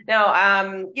 Yeah. No,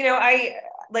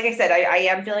 like I said, I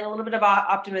am feeling a little bit of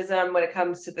optimism when it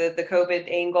comes to the COVID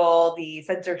angle, the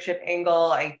censorship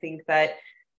angle. I think that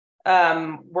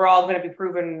we're all going to be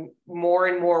proven more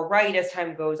and more right as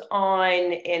time goes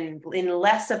on, and in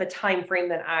less of a time frame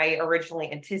than I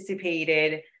originally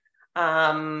anticipated.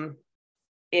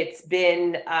 It's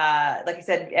been like I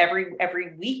said,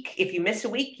 every week, if you miss a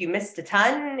week, you missed a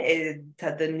ton.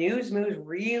 The news moves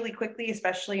really quickly,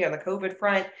 especially on the COVID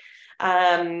front.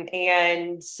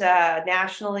 And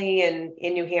nationally and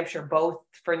in New Hampshire, both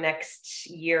for next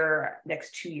 2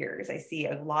 years, I see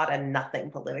a lot of nothing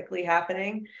politically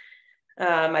happening.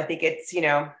 I think it's,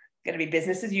 going to be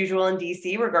business as usual in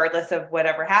DC, regardless of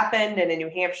whatever happened. And in New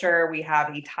Hampshire, we have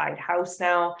a tied house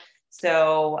now.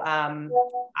 So I'm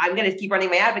going to keep running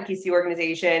my advocacy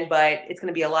organization, but it's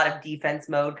going to be a lot of defense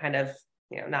mode, kind of,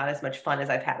 not as much fun as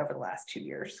I've had over the last 2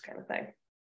 years kind of thing.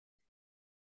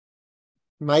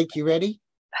 Mike, you ready?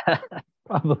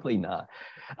 Probably not.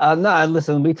 No,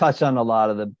 listen, we touched on a lot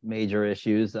of the major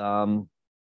issues. Generally,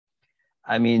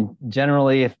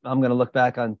 if I'm going to look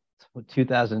back on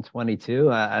 2022,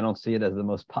 I don't see it as the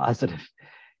most positive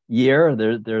year.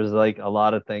 There's like a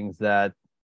lot of things that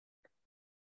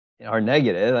are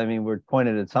negative. We're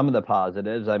pointed at some of the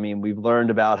positives. We've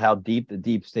learned about how deep the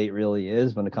deep state really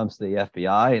is when it comes to the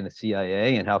FBI and the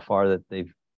CIA, and how far that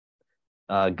they've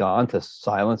gone to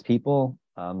silence people.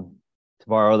 To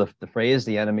borrow the phrase,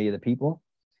 the enemy of the people.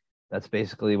 That's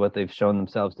basically what they've shown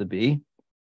themselves to be.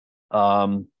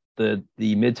 The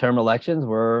midterm elections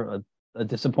were a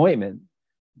disappointment.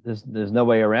 There's no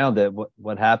way around it.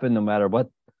 What happened, no matter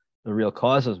what the real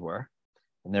causes were,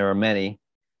 and there are many.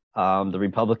 The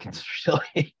Republicans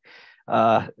really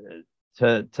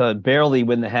to barely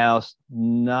win the House,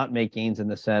 not make gains in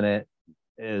the Senate,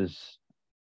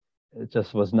 it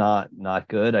just was not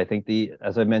good. I think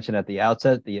as I mentioned at the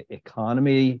outset, the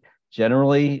economy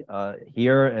generally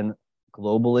here and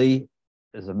globally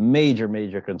is a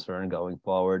major concern going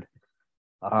forward.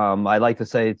 I like to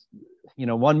say it's,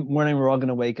 one morning we're all going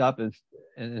to wake up and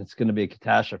it's going to be a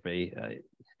catastrophe.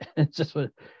 It's just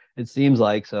what it seems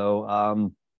like.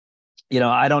 So,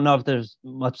 I don't know if there's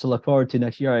much to look forward to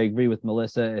next year. I agree with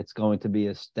Melissa. It's going to be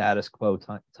a status quo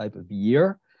type of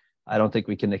year. I don't think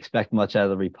we can expect much out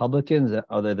of the Republicans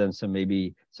other than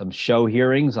maybe some show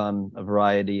hearings on a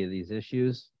variety of these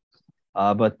issues.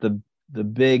 But the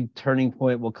big turning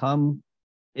point will come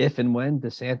if and when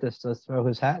DeSantis does throw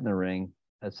his hat in the ring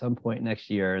at some point next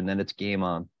year, and then it's game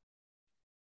on.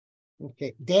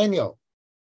 Okay, Daniel.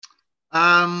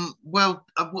 Well,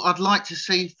 what I'd like to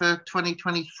see for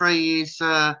 2023 is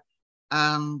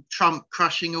Trump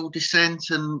crushing all dissent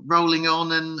and rolling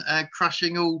on and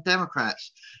crushing all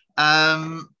Democrats.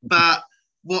 But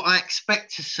what I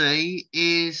expect to see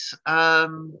is,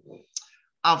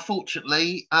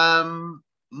 unfortunately,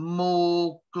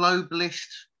 more globalist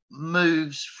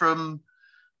moves from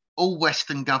all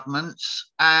Western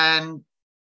governments, and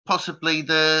possibly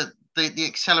the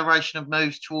acceleration of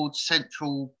moves towards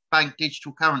central bank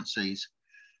digital currencies.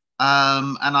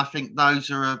 And I think those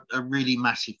are a really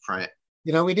massive threat.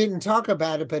 We didn't talk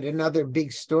about it, but another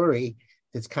big story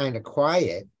that's kind of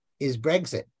quiet is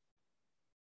Brexit.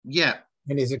 Yeah.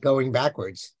 And is it going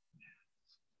backwards?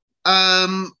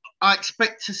 I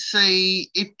expect to see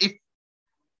if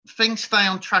things stay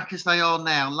on track as they are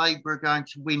now, Labour are going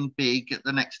to win big at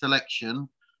the next election.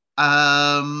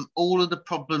 All of the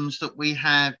problems that we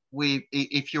have with,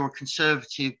 if you're a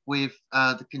Conservative, with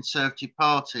the Conservative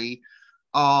Party,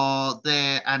 are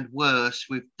there and worse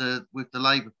with the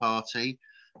Labour Party.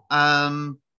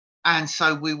 And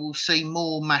so we will see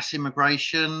more mass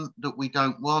immigration that we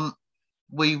don't want.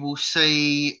 We will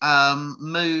see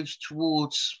moves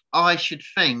towards, I should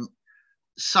think,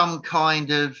 some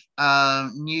kind of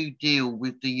new deal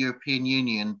with the European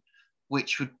Union,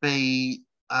 which would be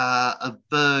a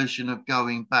version of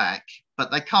going back.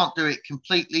 But they can't do it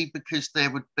completely because there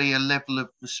would be a level of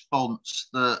response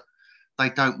that they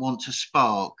don't want to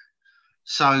spark.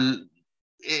 So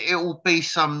it will be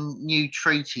some new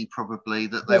treaty probably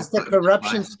that they'll Does the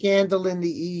corruption scandal in the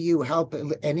EU help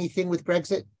anything with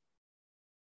Brexit?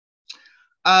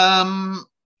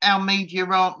 Our media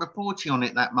aren't reporting on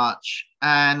it that much,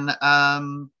 and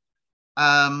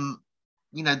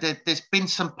there's been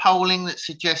some polling that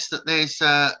suggests that there's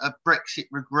a Brexit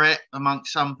regret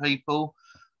amongst some people,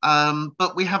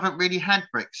 but we haven't really had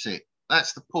Brexit.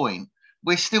 That's the point.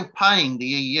 We're still paying the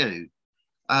EU.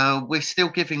 We're still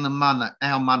giving them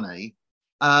our money,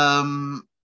 and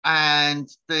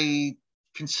the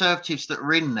Conservatives that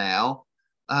are in now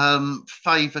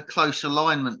favour close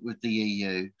alignment with the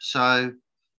EU. So,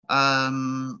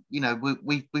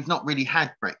 we've not really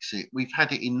had Brexit. We've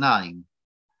had it in name.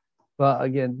 Well,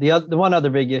 again, the one other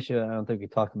big issue I don't think we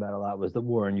talked about a lot was the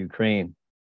war in Ukraine,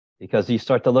 because you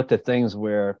start to look at things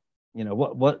where,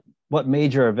 what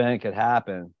major event could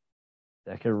happen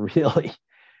that could really,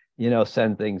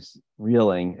 send things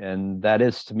reeling. And that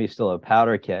is, to me, still a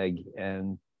powder keg.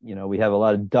 And, we have a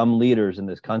lot of dumb leaders in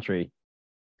this country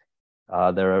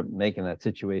that are making that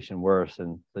situation worse.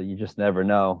 And so you just never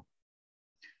know.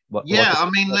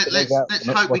 Let's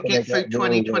hope we get through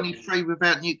 2023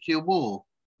 without nuclear war.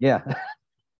 Yeah.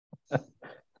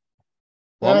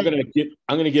 Well, I'm going to give.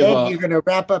 You're going to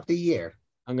wrap up the year.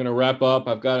 I'm going to wrap up.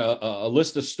 I've got a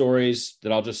list of stories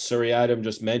that I'll just seriatim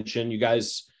just mention. You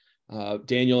guys,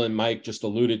 Daniel and Mike just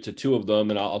alluded to two of them,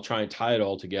 and I'll try and tie it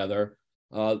all together.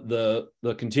 The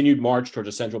continued march towards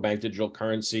a central bank digital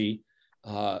currency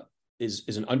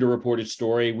is an underreported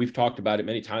story. We've talked about it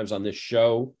many times on this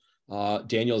show.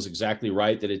 Daniel is exactly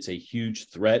right that it's a huge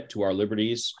threat to our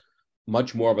liberties,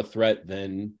 much more of a threat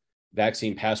than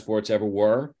vaccine passports ever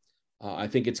were. I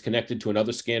think it's connected to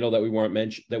another scandal that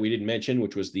we didn't mention,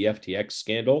 which was the FTX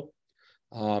scandal.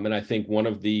 And I think one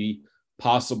of the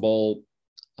possible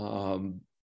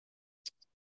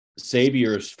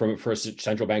saviors for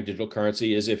central bank digital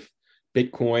currency is if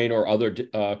Bitcoin or other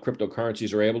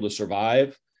cryptocurrencies are able to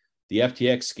survive. The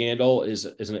FTX scandal is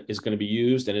going to be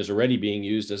used and is already being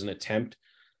used as an attempt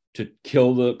to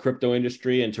kill the crypto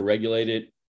industry and to regulate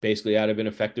it basically out of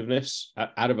effectiveness.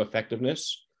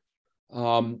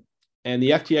 And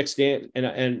the FTX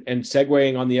and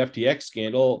segueing on the FTX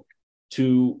scandal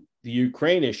to the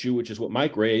Ukraine issue, which is what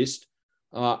Mike raised,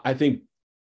 I think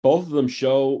both of them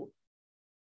show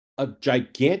a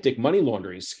gigantic money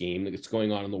laundering scheme that's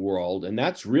going on in the world. And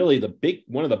that's really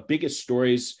one of the biggest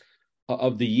stories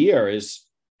of the year is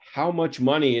how much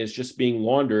money is just being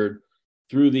laundered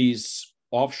through these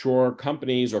offshore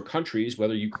companies or countries,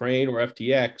 whether Ukraine or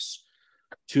FTX,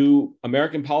 to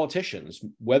American politicians,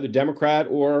 whether Democrat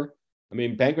or,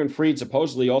 Bankman-Fried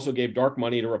supposedly also gave dark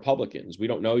money to Republicans. We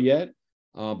don't know yet,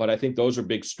 but I think those are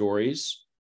big stories.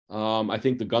 I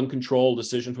think the gun control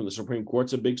decision from the Supreme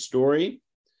Court's a big story.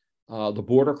 The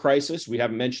border crisis, we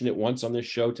haven't mentioned it once on this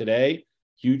show today,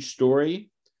 huge story.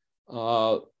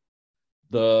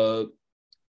 The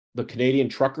Canadian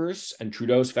truckers and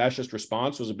Trudeau's fascist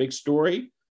response was a big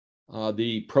story.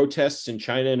 The protests in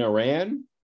China and Iran,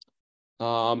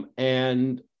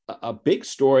 and a big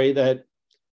story that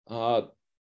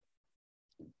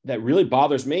really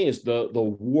bothers me is the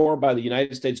war by the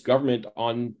United States government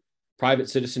on private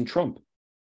citizen Trump,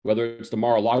 whether it's the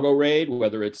Mar-a-Lago raid,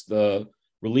 whether it's the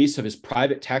release of his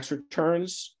private tax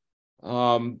returns.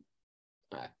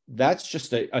 That's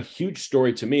just a huge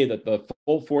story to me, that the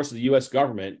full force of the U.S.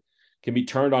 government can be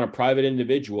turned on a private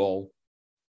individual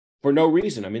for no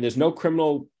reason. There's no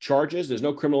criminal charges. There's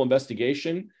no criminal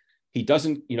investigation. He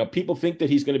doesn't, people think that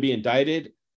he's going to be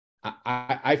indicted.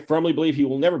 I firmly believe he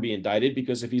will never be indicted,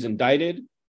 because if he's indicted,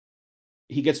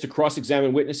 he gets to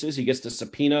cross-examine witnesses. He gets a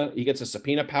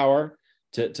subpoena power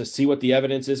to see what the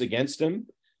evidence is against him.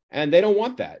 And they don't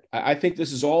want that. I think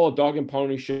this is all a dog and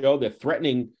pony show. They're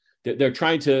threatening they're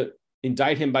trying to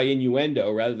indict him by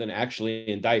innuendo rather than actually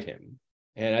indict him.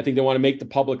 And I think they want to make the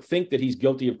public think that he's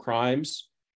guilty of crimes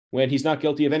when he's not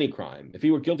guilty of any crime. If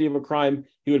he were guilty of a crime,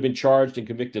 he would have been charged and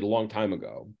convicted a long time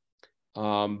ago.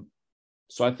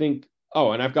 So I think,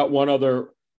 and I've got one other,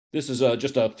 this is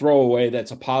just a throwaway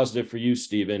that's a positive for you,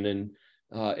 Stephen, and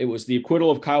it was the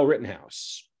acquittal of Kyle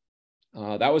Rittenhouse.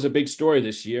 That was a big story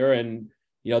this year, and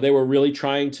they were really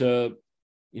trying to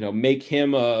make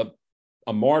him a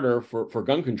martyr for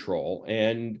gun control,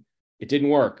 and it didn't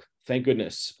work, thank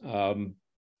goodness.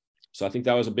 So I think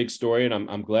that was a big story, and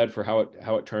I'm glad for how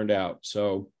it turned out.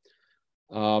 So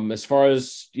as far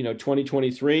as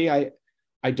 2023,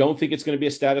 I don't think it's going to be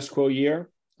a status quo year.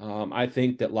 I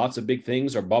think that lots of big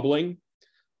things are bubbling.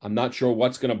 I'm not sure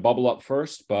what's going to bubble up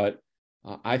first, but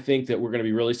I think that we're going to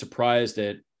be really surprised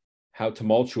at how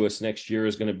tumultuous next year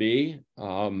is going to be.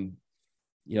 The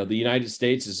United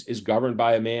States is governed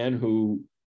by a man who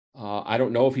I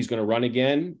don't know if he's going to run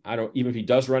again. Even if he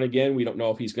does run again, we don't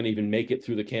know if he's going to even make it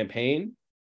through the campaign.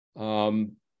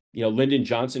 Lyndon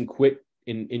Johnson quit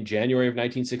in January of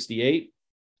 1968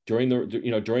 during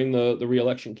the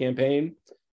re-election campaign.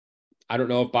 I don't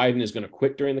know if Biden is going to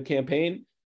quit during the campaign.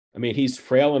 I mean, he's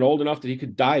frail and old enough that he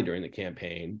could die during the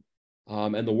campaign.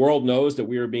 And the world knows that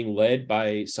we are being led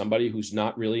by somebody who's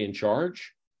not really in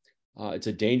charge. It's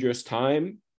a dangerous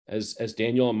time, as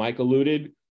Daniel and Mike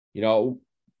alluded.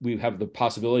 We have the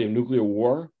possibility of nuclear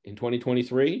war in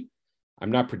 2023.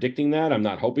 I'm not predicting that. I'm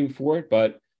not hoping for it,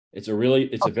 but it's a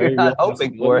very real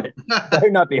hoping for it.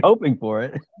 Better not be hoping for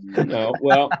it. No,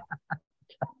 well,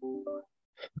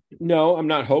 no, I'm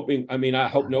not hoping. I mean, I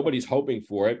hope nobody's hoping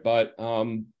for it, but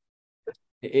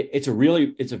it's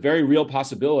a very real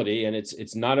possibility, and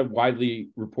it's not a widely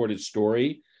reported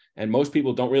story, and most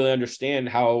people don't really understand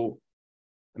how.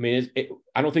 I mean,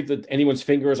 I don't think that anyone's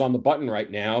finger is on the button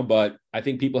right now, but I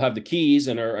think people have the keys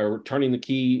and are turning the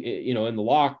key, in the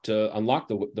lock to unlock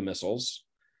the missiles,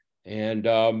 and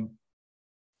I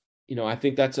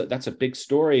think that's a big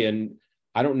story, and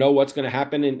I don't know what's going to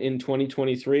happen in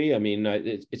 2023. I mean,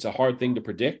 it's a hard thing to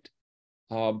predict,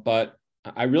 but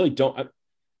I really don't.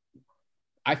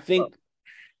 I think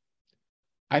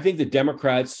the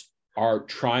Democrats are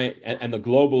trying, and the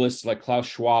globalists like Klaus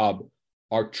Schwab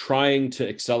are trying to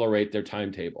accelerate their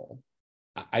timetable.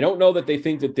 I don't know that they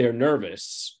think that they're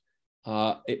nervous.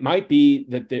 It might be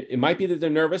that they're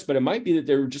nervous, but it might be that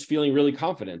they're just feeling really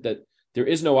confident that there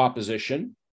is no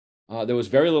opposition. There was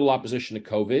very little opposition to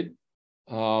COVID.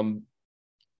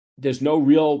 There's no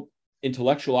real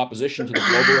intellectual opposition to the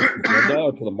globalist agenda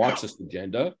or to the Marxist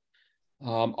agenda,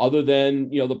 other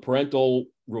than the parental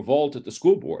revolt at the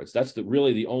school boards. That's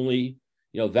really the only.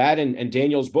 That and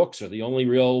Daniel's books are the only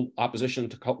real opposition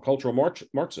to cultural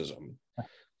Marxism.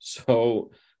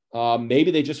 So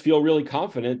maybe they just feel really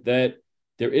confident that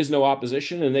there is no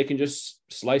opposition and they can just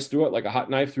slice through it like a hot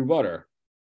knife through butter.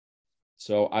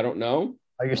 So I don't know.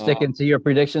 Are you sticking to your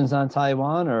predictions on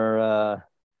Taiwan, or?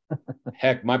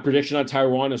 Heck, my prediction on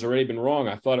Taiwan has already been wrong.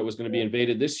 I thought it was going to be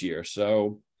invaded this year.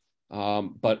 So,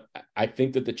 but I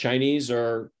think that the Chinese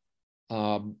are,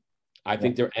 I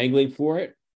think they're angling for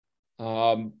it.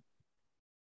 I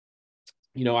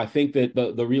think that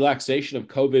the relaxation of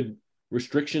COVID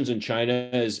restrictions in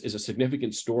China is a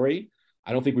significant story.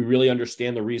 I don't think we really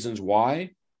understand the reasons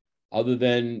why, other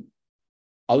than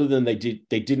they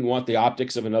didn't want the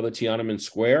optics of another Tiananmen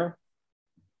Square.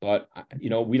 But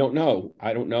we don't know.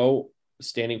 I don't know,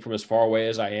 standing from as far away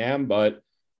as I am, but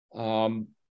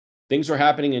things are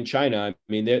happening in China. I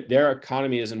mean, their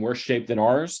economy is in worse shape than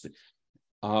ours.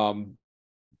 I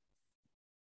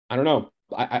don't know.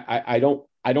 I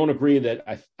don't agree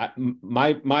that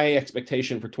my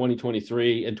expectation for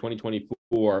 2023 and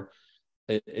 2024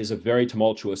 is a very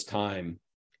tumultuous time,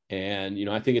 and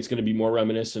I think it's going to be more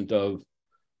reminiscent of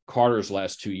Carter's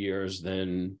last 2 years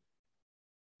than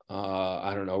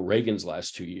Reagan's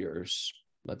last 2 years,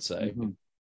 let's say. I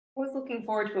was looking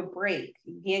forward to a break.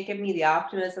 You can't give me the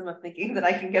optimism of thinking that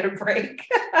I can get a break.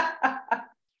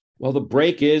 Well, the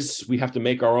break is we have to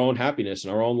make our own happiness in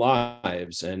our own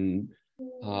lives, and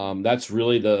that's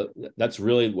really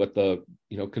what the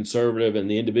conservative and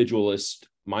the individualist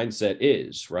mindset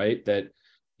is, right? That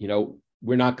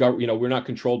we're not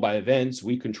controlled by events;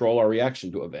 we control our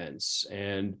reaction to events.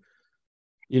 And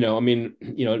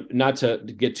not to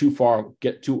get too far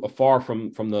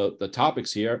from the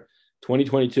topics here.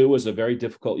 2022 was a very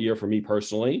difficult year for me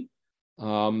personally.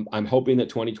 I'm hoping that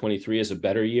 2023 is a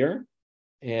better year.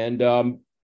 And,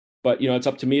 but, it's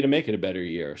up to me to make it a better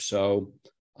year. So,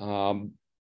 I'm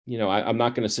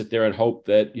not going to sit there and hope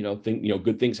that,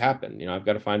 good things happen. I've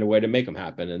got to find a way to make them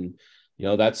happen. And,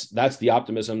 that's the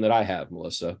optimism that I have,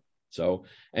 Melissa. So,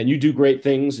 and you do great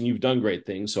things, and you've done great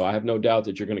things. So I have no doubt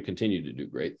that you're going to continue to do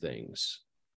great things.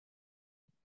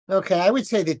 Okay, I would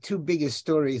say the two biggest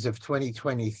stories of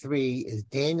 2023 is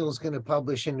Daniel's going to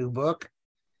publish a new book,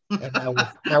 and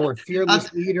our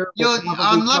fearless leader.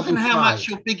 I'm loving how much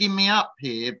you're bigging me up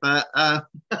here, but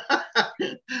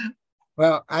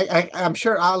well, I'm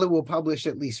sure Alu will publish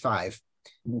at least 5.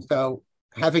 So,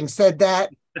 having said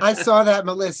that, I saw that,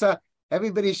 Melissa.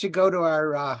 Everybody should go to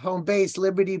our home base,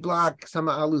 Liberty Block. Some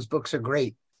of Alu's books are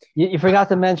great. You forgot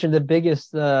to mention the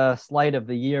biggest slight of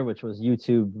the year, which was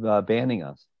YouTube banning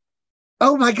us.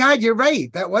 Oh my God, you're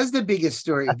right. That was the biggest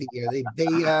story of the year.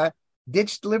 They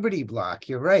ditched Liberty Block.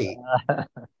 You're right. A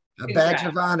badge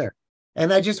of honor.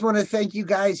 And I just want to thank you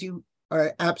guys. You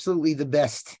are absolutely the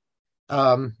best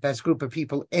group of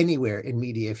people anywhere in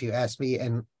media, if you ask me.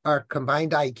 And our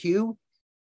combined IQ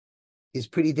is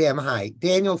pretty damn high.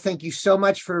 Daniel, thank you so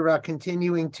much for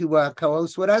continuing to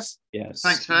co-host with us. Yes.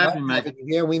 Thanks for having me.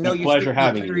 Yeah, we know you're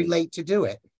very late to do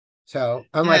it. So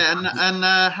I'm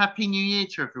happy New Year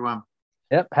to everyone.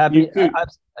 Yep, happy.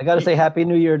 I got to say happy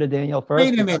New Year to Daniel first.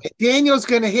 Wait a minute. Daniel's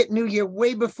going to hit New Year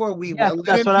way before we will. Let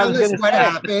that's him what I was tell us going to what say.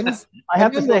 happens. I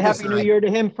have to say happy New Year to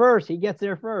him first. He gets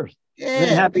there first. Yeah, and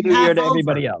then happy New Year to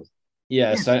everybody else.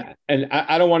 Yes, I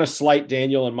don't want to slight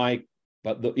Daniel and Mike,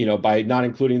 but by not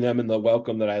including them in the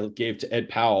welcome that I gave to Ed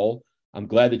Powell. I'm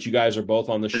glad that you guys are both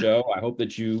on the show. I hope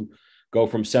that you go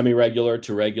from semi-regular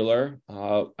to regular.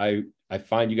 I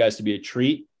find you guys to be a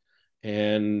treat.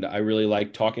 And I really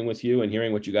like talking with you and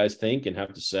hearing what you guys think and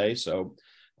have to say. So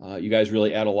you guys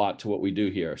really add a lot to what we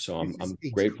do here. So I'm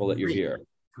grateful that you're here.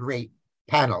 Great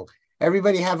panel.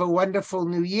 Everybody have a wonderful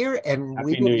new year. And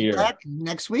we will be back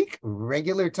next week,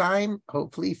 regular time,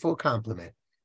 hopefully full complement.